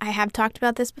 but I have talked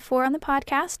about this before on the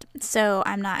podcast, so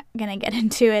I'm not going to get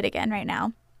into it again right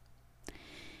now.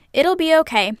 It'll be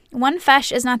okay. One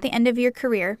fesh is not the end of your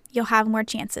career. You'll have more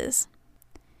chances.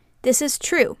 This is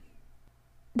true.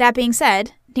 That being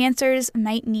said, dancers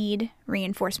might need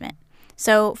reinforcement.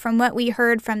 So from what we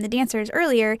heard from the dancers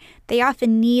earlier, they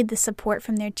often need the support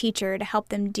from their teacher to help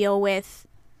them deal with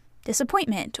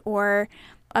disappointment or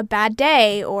a bad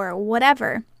day or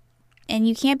whatever. And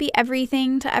you can't be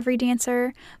everything to every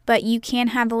dancer, but you can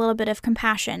have a little bit of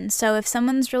compassion. So if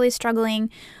someone's really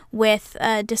struggling with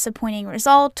a disappointing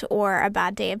result or a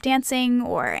bad day of dancing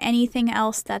or anything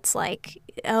else that's like,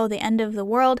 the end of the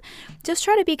world, just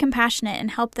try to be compassionate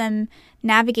and help them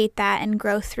navigate that and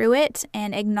grow through it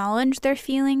and acknowledge their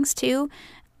feelings too.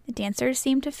 The dancers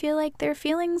seem to feel like their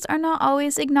feelings are not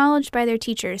always acknowledged by their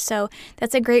teachers, so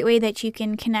that's a great way that you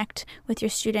can connect with your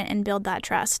student and build that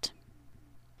trust.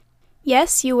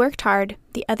 Yes, you worked hard.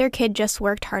 The other kid just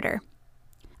worked harder.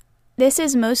 This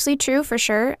is mostly true for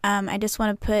sure. I just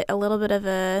want to put a little bit of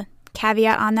a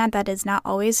caveat on that is not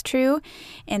always true.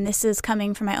 And this is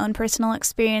coming from my own personal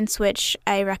experience, which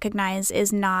I recognize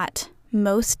is not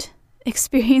most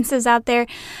experiences out there.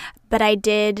 But I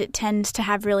did tend to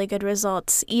have really good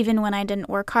results even when I didn't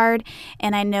work hard.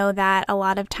 And I know that a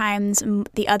lot of times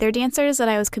the other dancers that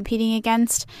I was competing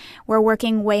against were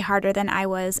working way harder than I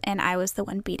was, and I was the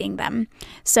one beating them.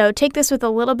 So take this with a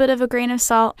little bit of a grain of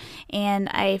salt, and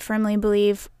I firmly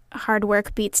believe hard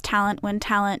work beats talent when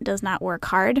talent does not work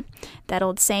hard, that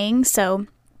old saying. So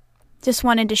just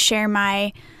wanted to share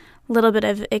my little bit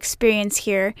of experience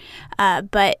here,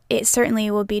 but it certainly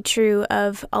will be true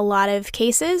of a lot of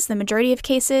cases, the majority of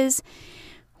cases,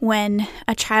 when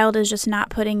a child is just not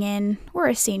putting in, or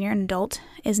a senior, an adult,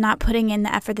 is not putting in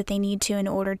the effort that they need to in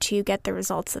order to get the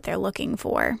results that they're looking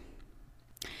for.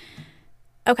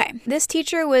 Okay, this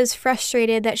teacher was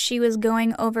frustrated that she was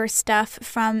going over stuff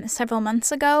from several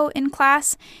months ago in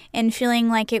class and feeling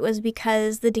like it was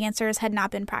because the dancers had not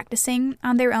been practicing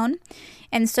on their own.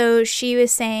 And so she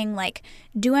was saying, like,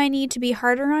 do I need to be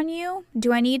harder on you?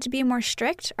 Do I need to be more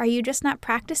strict? Are you just not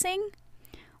practicing?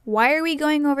 Why are we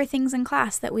going over things in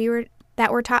class that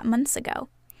were taught months ago?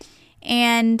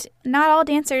 And not all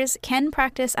dancers can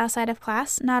practice outside of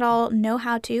class. Not all know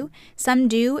how to. Some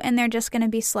do, and they're just going to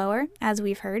be slower, as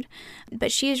we've heard.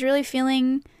 But she's really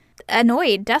feeling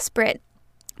annoyed, desperate,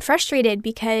 frustrated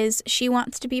because she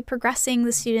wants to be progressing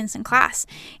the students in class.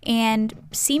 And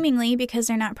seemingly, because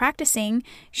they're not practicing,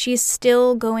 she's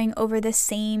still going over the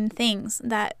same things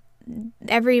that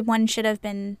everyone should have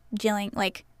been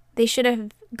they should have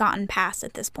gotten past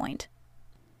at this point.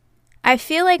 I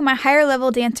feel like my higher level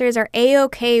dancers are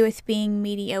A-okay with being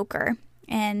mediocre.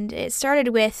 And it started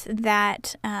with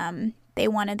that they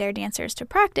wanted their dancers to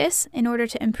practice in order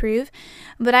to improve.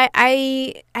 But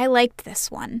I liked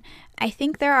this one. I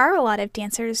think there are a lot of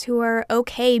dancers who are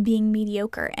okay being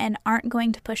mediocre and aren't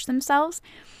going to push themselves.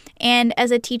 And as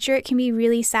a teacher, it can be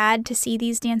really sad to see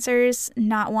these dancers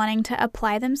not wanting to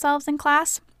apply themselves in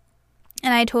class.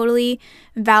 And I totally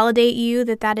validate you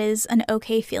that is an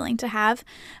okay feeling to have.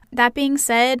 That being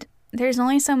said, there's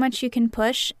only so much you can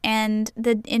push, and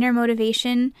the inner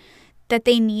motivation that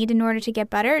they need in order to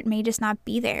get better, it may just not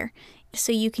be there.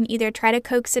 So you can either try to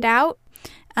coax it out,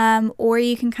 or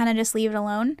you can kind of just leave it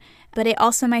alone. But it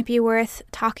also might be worth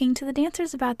talking to the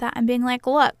dancers about that and being like,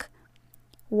 look,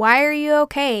 why are you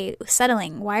okay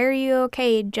settling? Why are you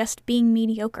okay just being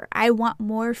mediocre? I want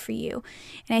more for you.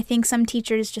 And I think some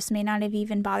teachers just may not have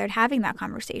even bothered having that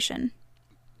conversation.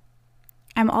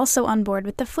 I'm also on board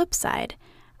with the flip side.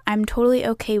 I'm totally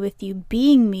okay with you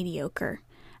being mediocre.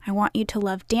 I want you to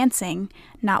love dancing,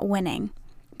 not winning.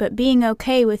 but being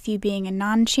okay with you being a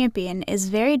non-champion is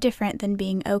very different than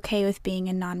being okay with being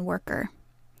a non-worker.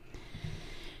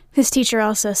 This teacher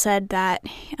also said that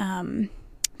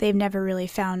they've never really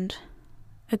found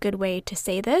a good way to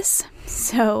say this,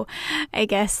 so I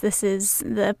guess this is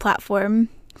the platform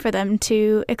for them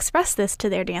to express this to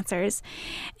their dancers.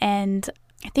 And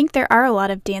I think there are a lot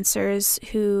of dancers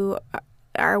who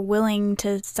are willing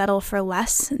to settle for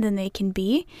less than they can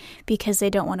be because they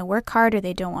don't want to work hard or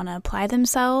they don't want to apply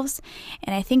themselves.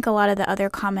 And I think a lot of the other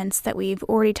comments that we've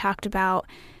already talked about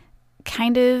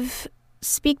kind of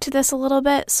speak to this a little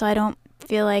bit, so I don't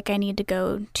feel like I need to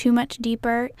go too much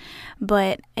deeper,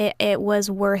 but it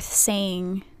was worth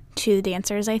saying to the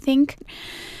dancers, I think.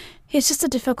 It's just a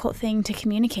difficult thing to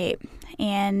communicate.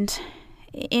 And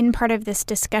in part of this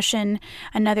discussion,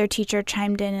 another teacher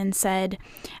chimed in and said,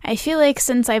 I feel like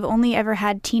since I've only ever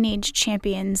had teenage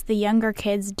champions, the younger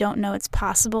kids don't know it's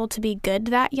possible to be good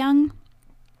that young.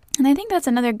 And I think that's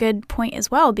another good point as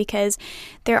well, because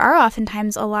there are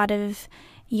oftentimes a lot of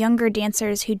younger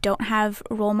dancers who don't have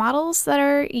role models that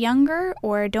are younger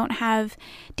or don't have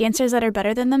dancers that are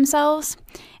better than themselves.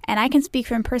 And I can speak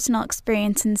from personal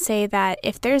experience and say that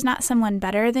if there's not someone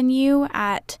better than you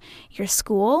at your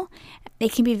school,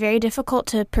 it can be very difficult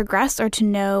to progress or to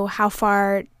know how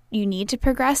far you need to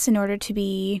progress in order to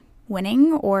be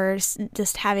winning or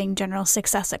just having general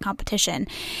success at competition.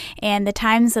 And the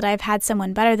times that I've had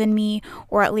someone better than me,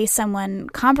 or at least someone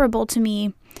comparable to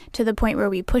me, to the point where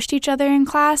we pushed each other in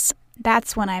class,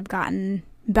 that's when I've gotten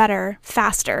better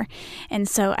faster. And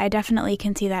so I definitely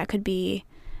can see that could be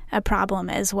a problem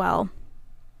as well.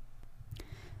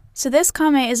 So this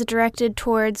comment is directed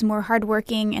towards more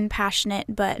hardworking and passionate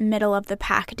but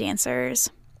middle-of-the-pack dancers.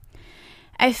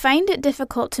 I find it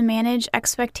difficult to manage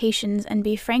expectations and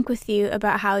be frank with you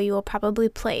about how you will probably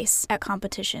place at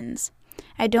competitions.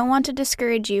 I don't want to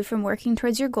discourage you from working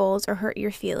towards your goals or hurt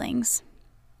your feelings.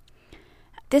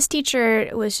 This teacher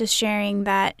was just sharing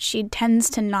that she tends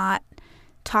to not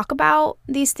talk about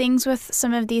these things with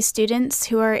some of these students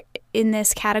who are in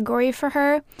this category for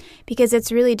her because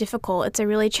it's really difficult. It's a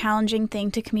really challenging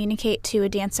thing to communicate to a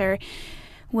dancer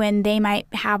when they might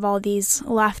have all these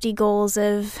lofty goals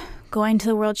of going to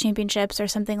the World Championships or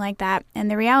something like that. And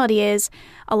the reality is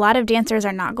a lot of dancers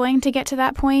are not going to get to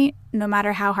that point no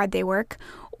matter how hard they work,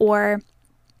 or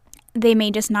they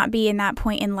may just not be in that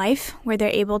point in life where they're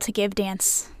able to give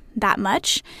dance that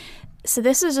much. So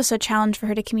this is just a challenge for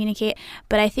her to communicate.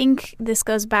 But I think this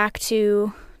goes back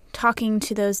to talking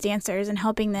to those dancers and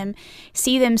helping them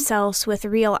see themselves with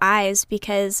real eyes,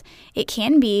 because it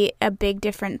can be a big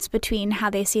difference between how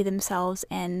they see themselves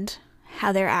and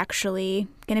how they're actually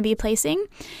going to be placing.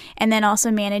 And then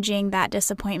also managing that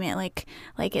disappointment,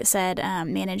 like it said,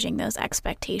 managing those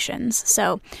expectations.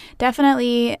 So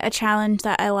definitely a challenge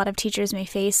that a lot of teachers may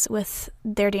face with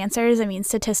their dancers. I mean,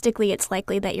 statistically, it's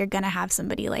likely that you're going to have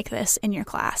somebody like this in your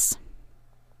class.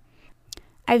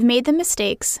 I've made the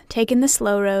mistakes, taken the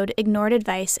slow road, ignored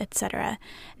advice, etc.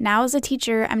 Now as a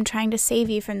teacher, I'm trying to save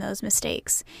you from those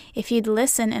mistakes. If you'd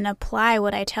listen and apply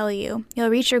what I tell you, you'll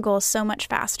reach your goals so much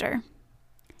faster.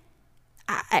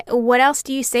 What else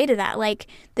do you say to that? Like,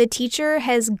 the teacher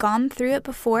has gone through it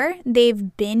before.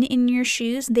 They've been in your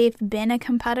shoes. They've been a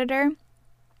competitor.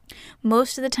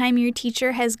 Most of the time, your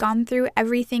teacher has gone through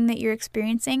everything that you're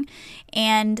experiencing,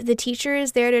 and the teacher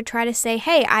is there to try to say,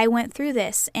 hey, I went through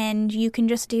this, and you can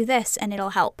just do this, and it'll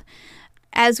help.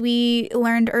 As we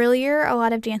learned earlier, a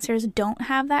lot of dancers don't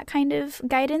have that kind of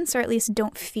guidance, or at least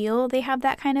don't feel they have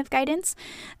that kind of guidance.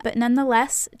 But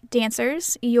nonetheless,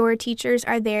 dancers, your teachers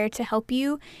are there to help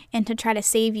you and to try to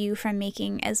save you from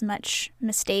making as much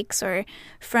mistakes or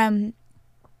from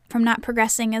not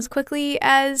progressing as quickly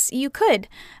as you could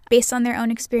based on their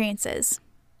own experiences.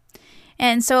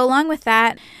 And so along with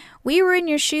that, we were in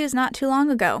your shoes not too long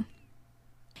ago.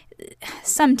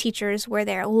 Some teachers were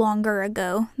there longer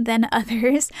ago than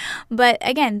others, but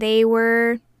again, they've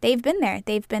been there.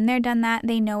 They've been there, done that.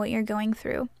 They know what you're going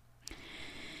through.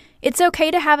 It's okay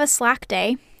to have a slack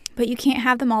day, but you can't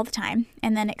have them all the time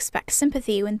and then expect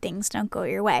sympathy when things don't go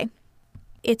your way.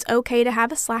 It's okay to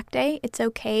have a slack day. It's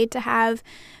okay to have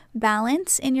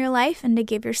balance in your life and to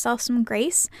give yourself some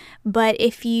grace. But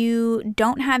if you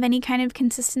don't have any kind of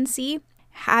consistency,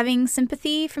 having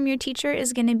sympathy from your teacher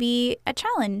is going to be a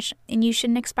challenge, and you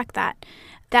shouldn't expect that.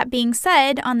 That being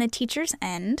said, on the teacher's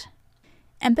end,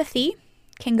 empathy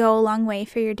can go a long way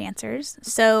for your dancers.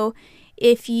 So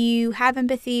if you have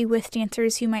empathy with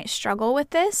dancers who might struggle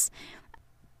with this,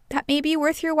 that may be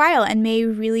worth your while and may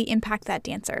really impact that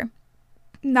dancer.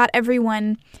 Not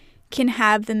everyone can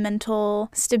have the mental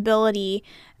stability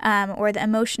or the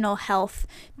emotional health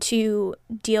to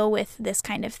deal with this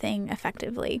kind of thing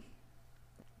effectively.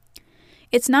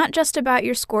 It's not just about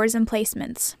your scores and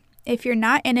placements. If you're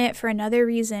not in it for another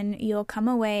reason, you'll come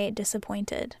away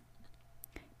disappointed.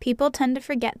 People tend to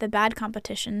forget the bad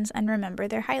competitions and remember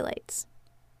their highlights.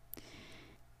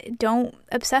 Don't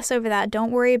obsess over that.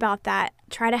 Don't worry about that.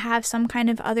 Try to have some kind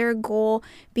of other goal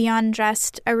beyond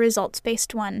just a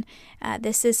results-based one.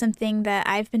 This is something that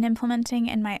I've been implementing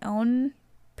in my own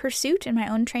pursuit, in my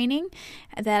own training,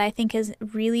 that I think has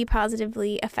really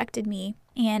positively affected me.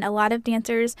 And a lot of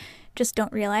dancers just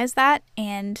don't realize that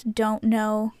and don't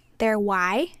know their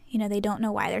why. They don't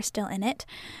know why they're still in it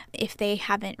if they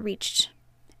haven't reached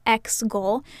X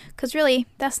goal, because really,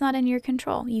 that's not in your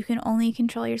control. You can only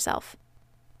control yourself.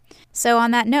 So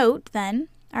on that note, then,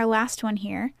 our last one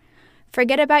here,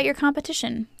 forget about your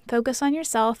competition. Focus on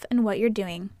yourself and what you're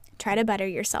doing. Try to better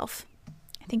yourself.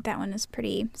 I think that one is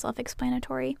pretty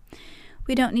self-explanatory.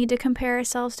 We don't need to compare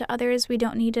ourselves to others. We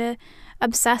don't need to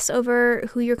obsess over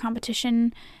who your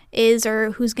competition is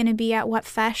or who's going to be at what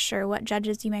fesh or what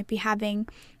judges you might be having.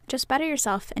 Just better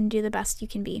yourself and do the best you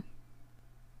can be.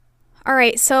 All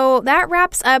right, so that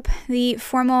wraps up the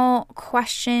formal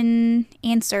question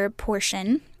answer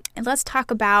portion. And let's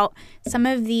talk about some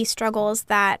of the struggles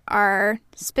that are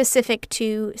specific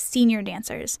to senior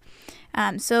dancers.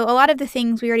 So a lot of the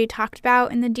things we already talked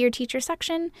about in the Dear Teacher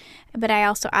section, but I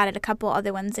also added a couple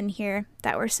other ones in here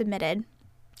that were submitted.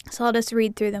 So I'll just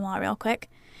read through them all real quick.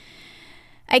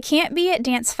 I can't be at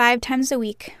dance 5 times a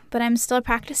week, but I'm still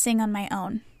practicing on my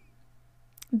own.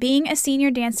 Being a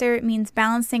senior dancer means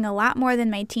balancing a lot more than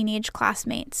my teenage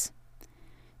classmates.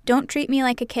 Don't treat me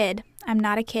like a kid. I'm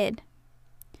not a kid.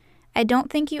 I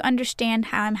don't think you understand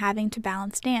how I'm having to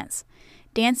balance dance.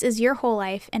 Dance is your whole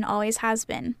life and always has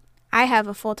been. I have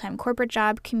a full-time corporate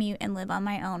job, commute, and live on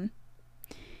my own.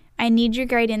 I need your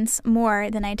guidance more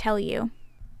than I tell you.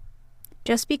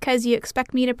 Just because you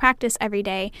expect me to practice every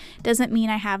day doesn't mean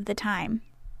I have the time.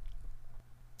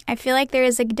 I feel like there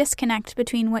is a disconnect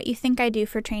between what you think I do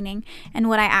for training and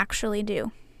what I actually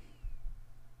do.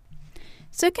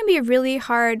 So it can be really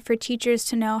hard for teachers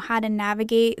to know how to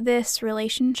navigate this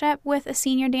relationship with a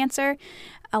senior dancer.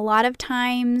 A lot of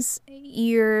times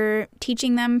you're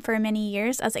teaching them for many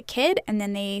years as a kid, and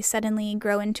then they suddenly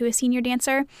grow into a senior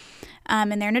dancer,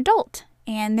 and they're an adult,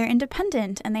 and they're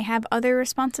independent, and they have other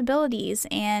responsibilities.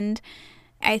 And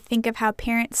I think of how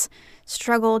parents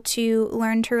struggle to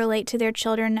learn to relate to their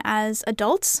children as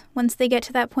adults once they get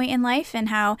to that point in life, and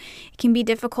how it can be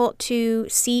difficult to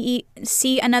see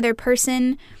another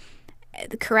person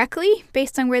correctly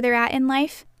based on where they're at in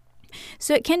life.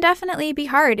 So it can definitely be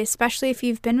hard, especially if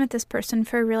you've been with this person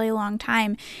for a really long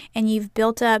time and you've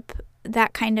built up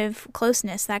that kind of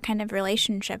closeness, that kind of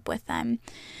relationship with them.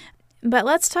 But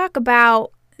let's talk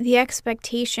about the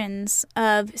expectations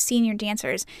of senior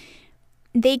dancers.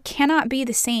 They cannot be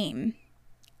the same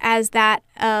as that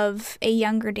of a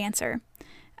younger dancer.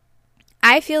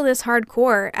 I feel this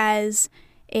hardcore as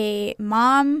a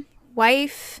mom,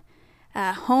 wife,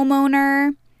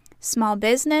 homeowner, small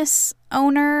business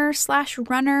owner /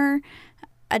 runner,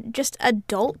 just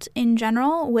adult in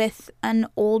general with an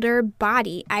older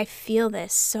body. I feel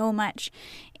this so much.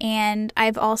 And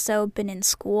I've also been in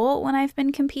school when I've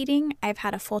been competing. I've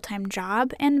had a full-time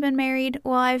job and been married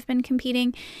while I've been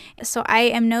competing. So I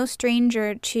am no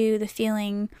stranger to the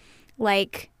feeling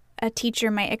like a teacher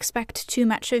might expect too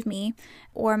much of me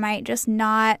or might just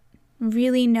not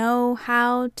really know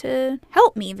how to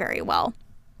help me very well.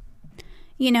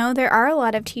 There are a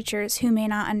lot of teachers who may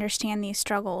not understand these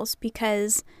struggles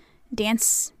because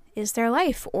dance is their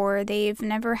life, or they've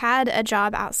never had a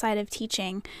job outside of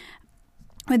teaching,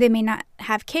 or they may not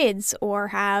have kids or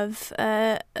have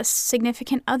a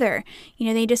significant other.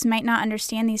 They just might not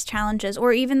understand these challenges,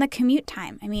 or even the commute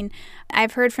time. I mean,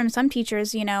 I've heard from some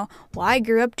teachers, well, I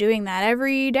grew up doing that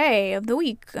every day of the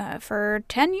week for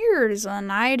 10 years,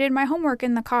 and I did my homework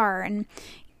in the car. And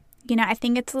I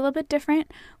think it's a little bit different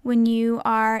when you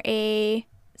are a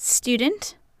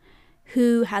student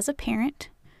who has a parent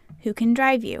who can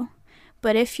drive you.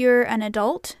 But if you're an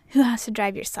adult who has to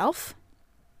drive yourself,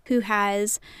 who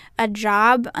has a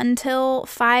job until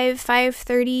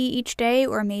 5:30 each day,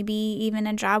 or maybe even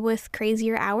a job with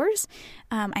crazier hours.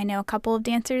 I know a couple of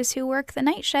dancers who work the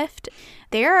night shift.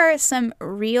 There are some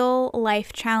real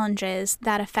life challenges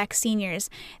that affect seniors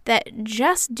that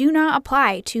just do not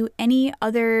apply to any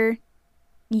other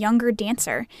younger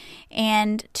dancer.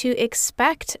 And to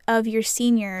expect of your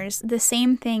seniors the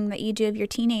same thing that you do of your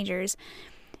teenagers,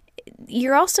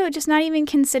 you're also just not even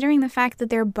considering the fact that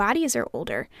their bodies are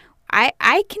older.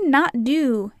 I cannot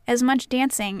do as much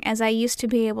dancing as I used to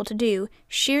be able to do,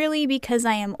 sheerly because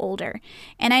I am older.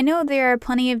 And I know there are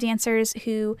plenty of dancers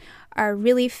who are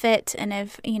really fit and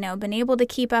have, been able to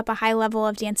keep up a high level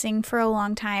of dancing for a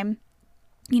long time,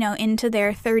 into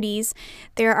their 30s.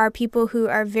 There are people who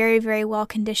are very, very well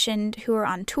conditioned who are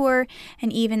on tour,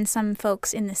 and even some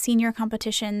folks in the senior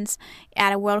competitions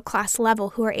at a world-class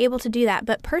level who are able to do that.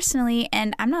 But personally,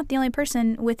 and I'm not the only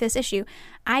person with this issue,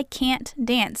 I can't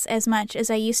dance as much as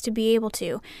I used to be able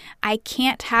to. I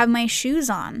can't have my shoes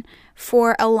on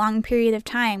for a long period of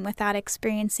time without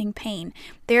experiencing pain.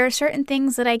 There are certain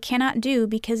things that I cannot do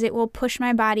because it will push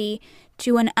my body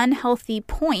to an unhealthy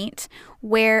point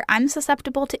where I'm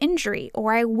susceptible to injury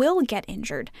or I will get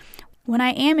injured. When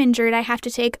I am injured, I have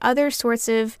to take other sorts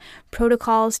of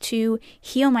protocols to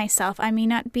heal myself. I may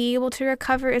not be able to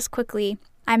recover as quickly.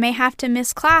 I may have to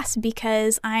miss class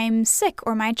because I'm sick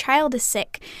or my child is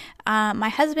sick. My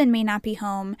husband may not be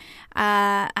home.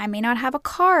 I may not have a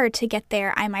car to get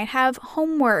there. I might have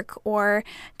homework or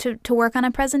to work on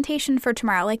a presentation for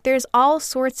tomorrow. Like, there's all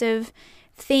sorts of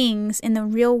things in the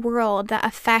real world that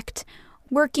affect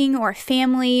working or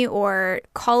family or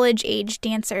college-age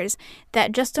dancers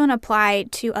that just don't apply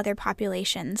to other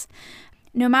populations.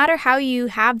 No matter how you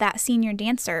have that senior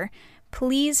dancer,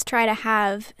 please try to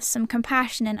have some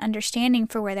compassion and understanding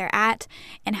for where they're at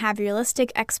and have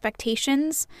realistic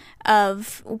expectations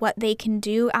of what they can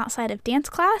do outside of dance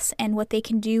class and what they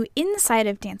can do inside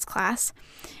of dance class.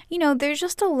 There's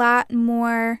just a lot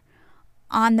more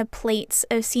on the plates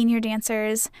of senior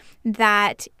dancers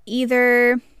that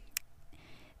either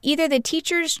the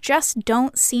teachers just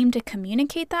don't seem to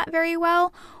communicate that very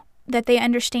well, that they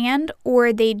understand,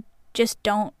 or they just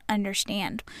don't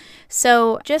understand.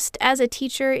 So just as a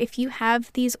teacher, if you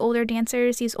have these older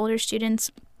dancers, these older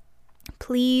students,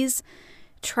 please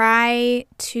try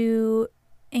to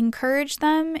encourage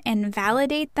them and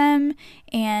validate them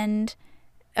and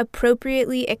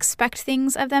appropriately expect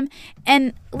things of them.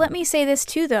 And let me say this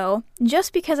too, though,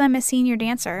 just because I'm a senior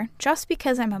dancer, just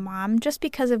because I'm a mom, just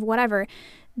because of whatever,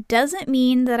 doesn't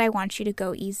mean that I want you to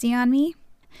go easy on me.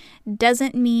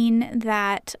 Doesn't mean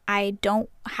that I don't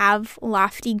have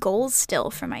lofty goals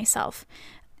still for myself.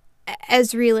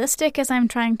 As realistic as I'm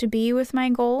trying to be with my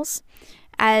goals,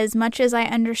 as much as I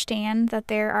understand that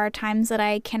there are times that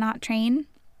I cannot train,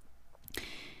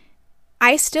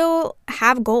 I still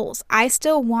have goals. I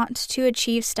still want to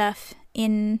achieve stuff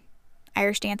in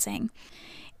Irish dancing.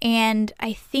 And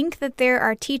I think that there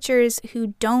are teachers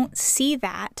who don't see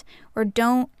that or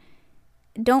don't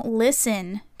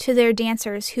listen to their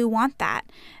dancers who want that.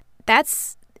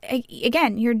 That's,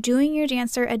 again, you're doing your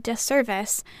dancer a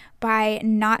disservice by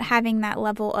not having that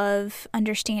level of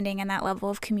understanding and that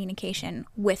level of communication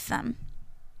with them.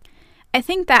 I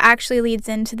think that actually leads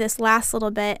into this last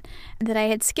little bit that I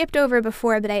had skipped over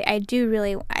before, but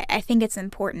I think it's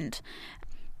important.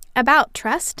 About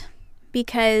trust,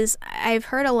 because I've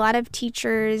heard a lot of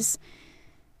teachers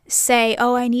say,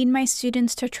 oh, I need my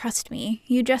students to trust me.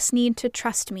 You just need to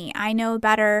trust me. I know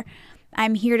better.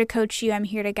 I'm here to coach you. I'm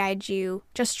here to guide you.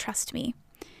 Just trust me.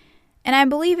 And I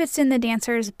believe it's in the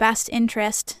dancer's best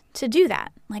interest to do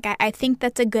that. Like, I think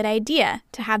that's a good idea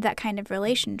to have that kind of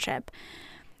relationship.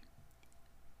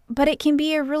 But it can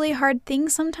be a really hard thing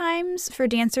sometimes for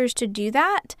dancers to do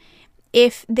that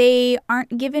if they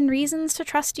aren't given reasons to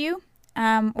trust you,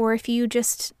 or if you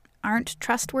just aren't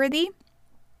trustworthy.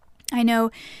 I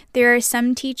know there are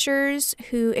some teachers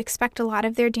who expect a lot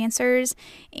of their dancers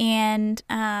and,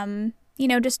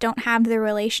 just don't have the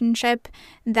relationship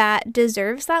that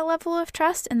deserves that level of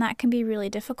trust, and that can be really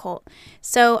difficult.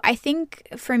 So I think,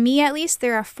 for me at least,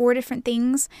 there are 4 different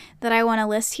things that I want to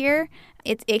list here.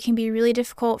 It can be really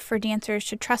difficult for dancers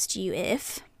to trust you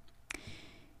if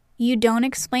you don't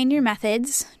explain your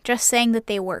methods, just saying that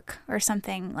they work or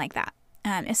something like that.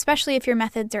 Especially if your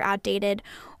methods are outdated,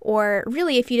 or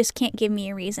really if you just can't give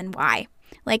me a reason why.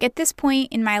 Like, at this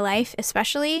point in my life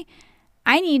especially,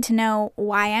 I need to know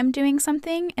why I'm doing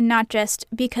something and not just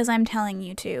because I'm telling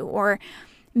you to or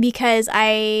because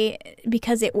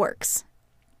it works.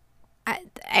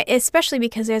 Especially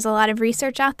because there's a lot of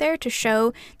research out there to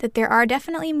show that there are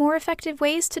definitely more effective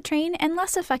ways to train and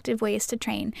less effective ways to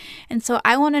train. And so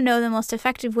I want to know the most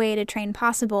effective way to train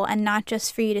possible, and not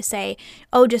just for you to say,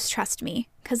 oh, just trust me,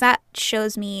 because that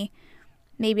shows me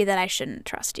maybe that I shouldn't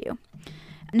trust you.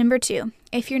 Number 2,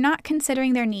 if you're not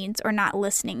considering their needs or not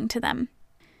listening to them.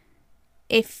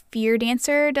 If your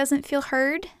dancer doesn't feel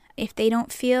heard, if they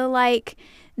don't feel like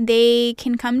they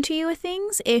can come to you with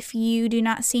things, if you do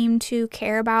not seem to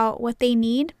care about what they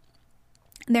need,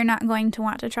 they're not going to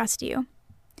want to trust you.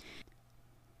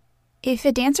 If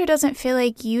a dancer doesn't feel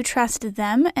like you trust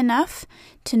them enough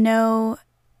to know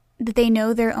that they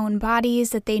know their own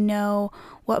bodies, that they know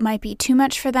what might be too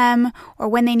much for them, or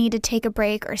when they need to take a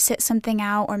break or sit something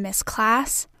out or miss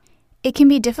class, it can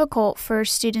be difficult for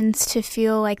students to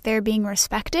feel like they're being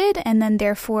respected and then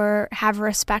therefore have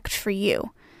respect for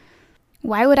you.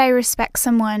 Why would I respect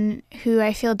someone who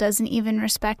I feel doesn't even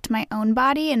respect my own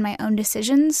body and my own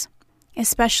decisions?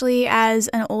 Especially as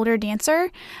an older dancer,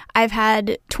 I've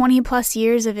had 20 plus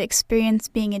years of experience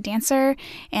being a dancer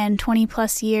and 20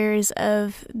 plus years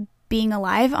of being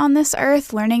alive on this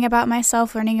earth, learning about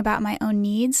myself, learning about my own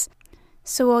needs.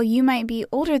 So while you might be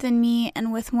older than me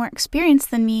and with more experience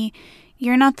than me,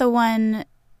 you're not the one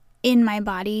in my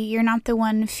body. You're not the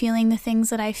one feeling the things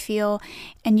that I feel,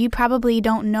 and you probably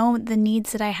don't know the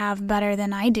needs that I have better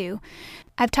than I do.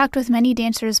 I've talked with many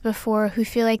dancers before who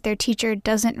feel like their teacher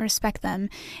doesn't respect them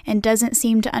and doesn't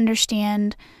seem to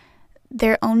understand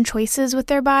their own choices with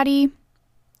their body.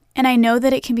 And I know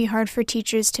that it can be hard for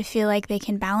teachers to feel like they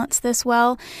can balance this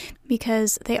well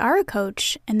because they are a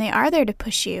coach and they are there to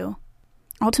push you.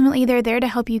 Ultimately, they're there to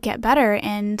help you get better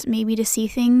and maybe to see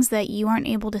things that you aren't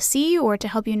able to see or to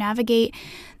help you navigate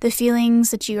the feelings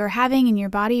that you are having in your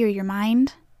body or your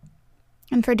mind.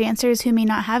 And for dancers who may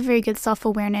not have very good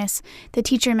self-awareness, the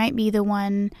teacher might be the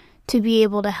one to be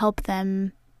able to help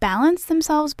them balance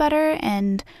themselves better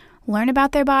and learn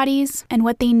about their bodies and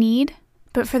what they need.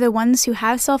 But for the ones who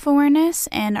have self-awareness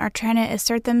and are trying to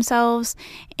assert themselves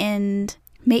and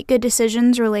make good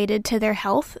decisions related to their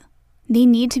health, they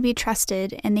need to be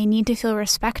trusted and they need to feel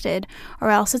respected, or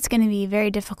else it's going to be very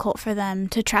difficult for them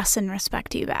to trust and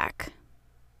respect you back.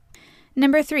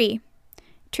 Number 3,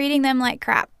 treating them like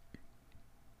crap.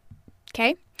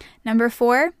 Okay. Number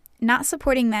 4, not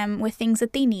supporting them with things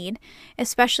that they need,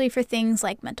 especially for things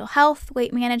like mental health,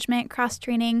 weight management,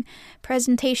 cross-training,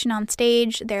 presentation on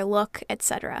stage, their look,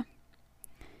 etc.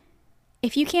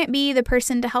 If you can't be the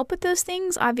person to help with those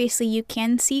things, obviously you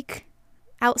can seek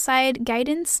outside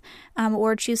guidance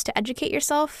or choose to educate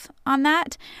yourself on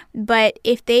that. But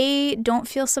if they don't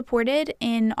feel supported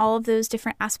in all of those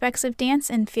different aspects of dance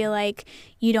and feel like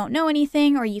you don't know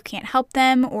anything or you can't help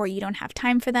them or you don't have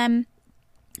time for them,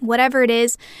 whatever it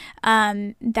is,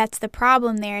 that's the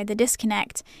problem there, the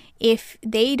disconnect. If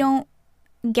they don't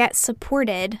get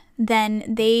supported, then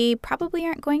they probably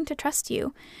aren't going to trust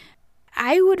you.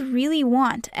 I would really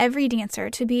want every dancer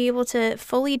to be able to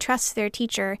fully trust their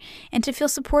teacher and to feel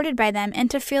supported by them and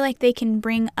to feel like they can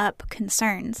bring up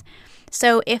concerns.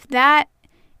 So if that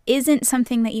isn't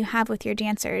something that you have with your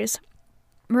dancers,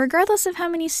 regardless of how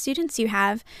many students you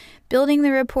have, building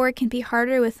the rapport can be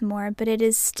harder with more, but it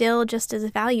is still just as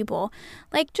valuable.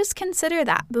 Like, just consider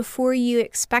that before you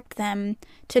expect them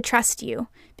to trust you,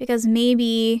 because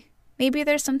maybe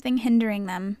there's something hindering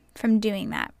them from doing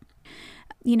that.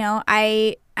 You know,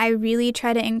 I really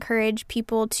try to encourage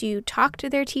people to talk to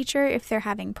their teacher if they're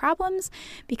having problems,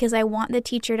 because I want the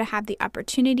teacher to have the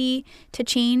opportunity to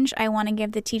change. I want to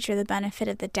give the teacher the benefit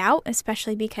of the doubt,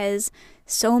 especially because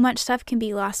so much stuff can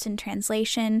be lost in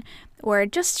translation or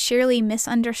just sheerly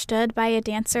misunderstood by a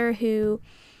dancer who,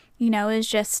 you know, is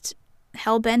just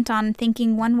hell-bent on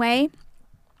thinking one way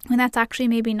when that's actually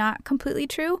maybe not completely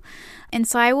true. And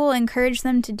so I will encourage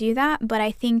them to do that, but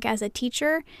I think as a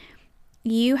teacher,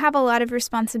 you have a lot of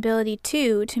responsibility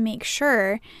too to make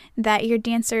sure that your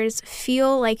dancers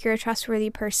feel like you're a trustworthy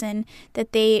person,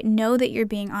 that they know that you're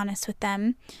being honest with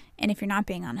them. And if you're not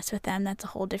being honest with them, that's a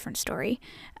whole different story.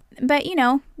 But, you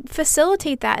know,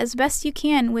 facilitate that as best you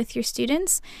can with your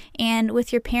students and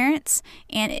with your parents,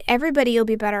 and everybody will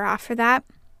be better off for that.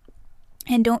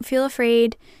 And don't feel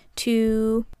afraid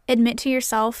to admit to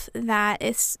yourself that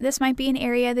this might be an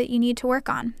area that you need to work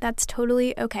on. That's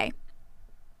totally okay.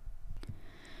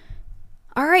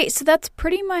 All right, so that's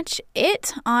pretty much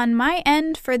it on my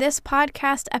end for this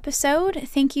podcast episode.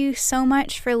 Thank you so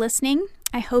much for listening.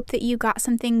 I hope that you got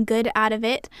something good out of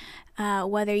it,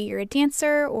 whether you're a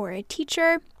dancer or a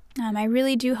teacher. I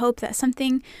really do hope that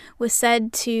something was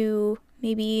said to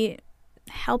maybe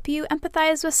help you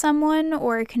empathize with someone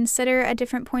or consider a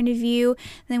different point of view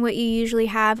than what you usually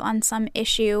have on some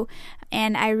issue.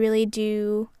 And I really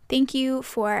do thank you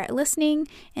for listening,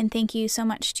 and thank you so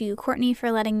much to Courtney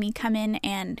for letting me come in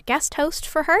and guest host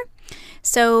for her.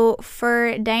 So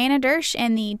for Diana Dersch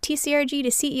and the TCRG to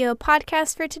CEO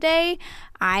podcast for today,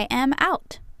 I am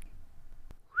out.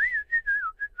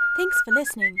 Thanks for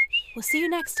listening. We'll see you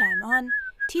next time on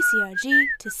TCRG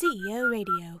to CEO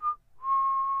Radio.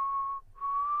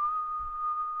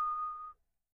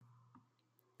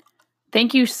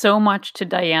 Thank you so much to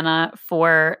Diana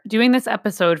for doing this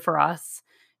episode for us.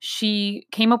 She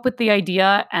came up with the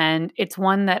idea, and it's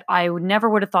one that I never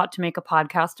would have thought to make a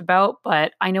podcast about,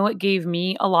 but I know it gave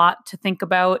me a lot to think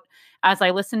about as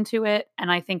I listened to it.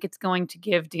 And I think it's going to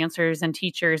give dancers and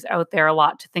teachers out there a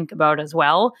lot to think about as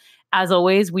well. As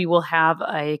always, we will have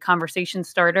a conversation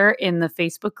starter in the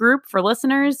Facebook group for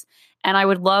listeners. And I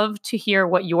would love to hear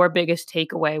what your biggest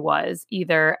takeaway was,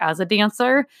 either as a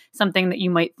dancer, something that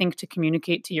you might think to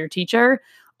communicate to your teacher,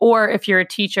 or if you're a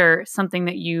teacher, something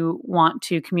that you want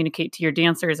to communicate to your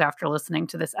dancers after listening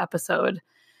to this episode.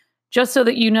 Just so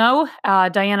that you know,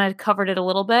 Diana covered it a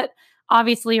little bit.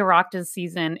 Obviously, Oireachtas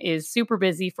season is super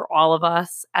busy for all of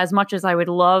us. As much as I would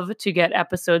love to get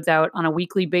episodes out on a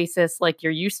weekly basis like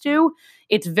you're used to,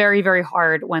 it's very, very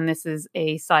hard when this is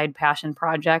a side passion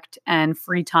project and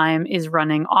free time is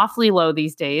running awfully low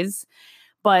these days.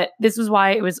 But this is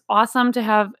why it was awesome to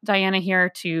have Diana here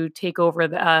to take over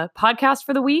the podcast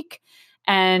for the week.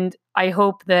 And I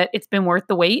hope that it's been worth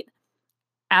the wait.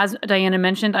 As Diana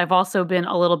mentioned, I've also been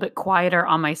a little bit quieter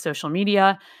on my social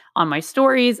media, on my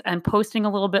stories, and posting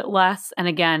a little bit less. And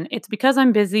again, it's because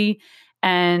I'm busy.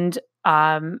 And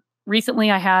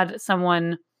recently I had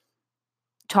someone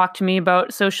talk to me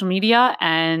about social media,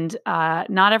 and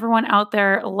not everyone out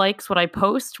there likes what I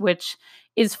post, which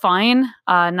is fine.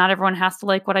 Not everyone has to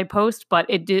like what I post, but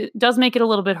it does make it a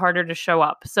little bit harder to show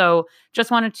up. So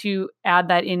just wanted to add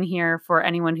that in here for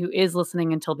anyone who is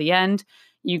listening until the end.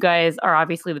 You guys are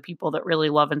obviously the people that really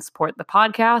love and support the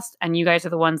podcast, and you guys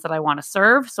are the ones that I want to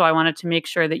serve. So I wanted to make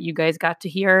sure that you guys got to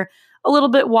hear a little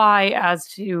bit why as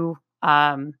to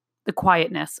the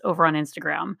quietness over on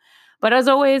Instagram. But as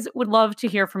always, would love to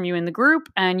hear from you in the group,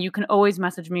 and you can always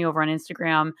message me over on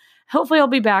Instagram. Hopefully, I'll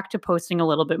be back to posting a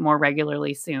little bit more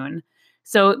regularly soon.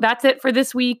 So that's it for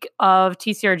this week of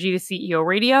TCRG to CEO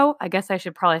Radio. I guess I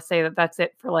should probably say that that's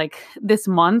it for like this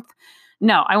month.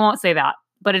 No, I won't say that,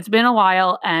 but it's been a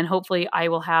while, and hopefully I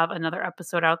will have another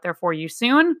episode out there for you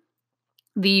soon.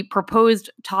 The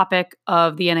proposed topic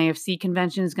of the NAFC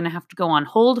convention is going to have to go on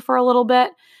hold for a little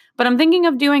bit, but I'm thinking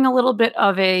of doing a little bit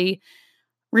of a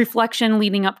reflection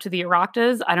leading up to the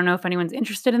Oireachtas. I don't know if anyone's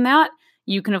interested in that.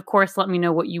 You can, of course, let me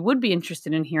know what you would be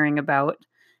interested in hearing about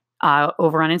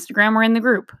over on Instagram or in the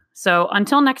group. So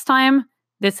until next time,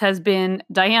 this has been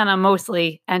Diana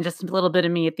mostly, and just a little bit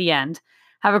of me at the end.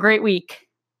 Have a great week.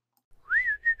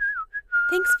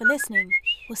 Thanks for listening.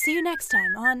 We'll see you next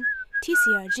time on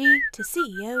TCRG to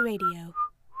CEO Radio.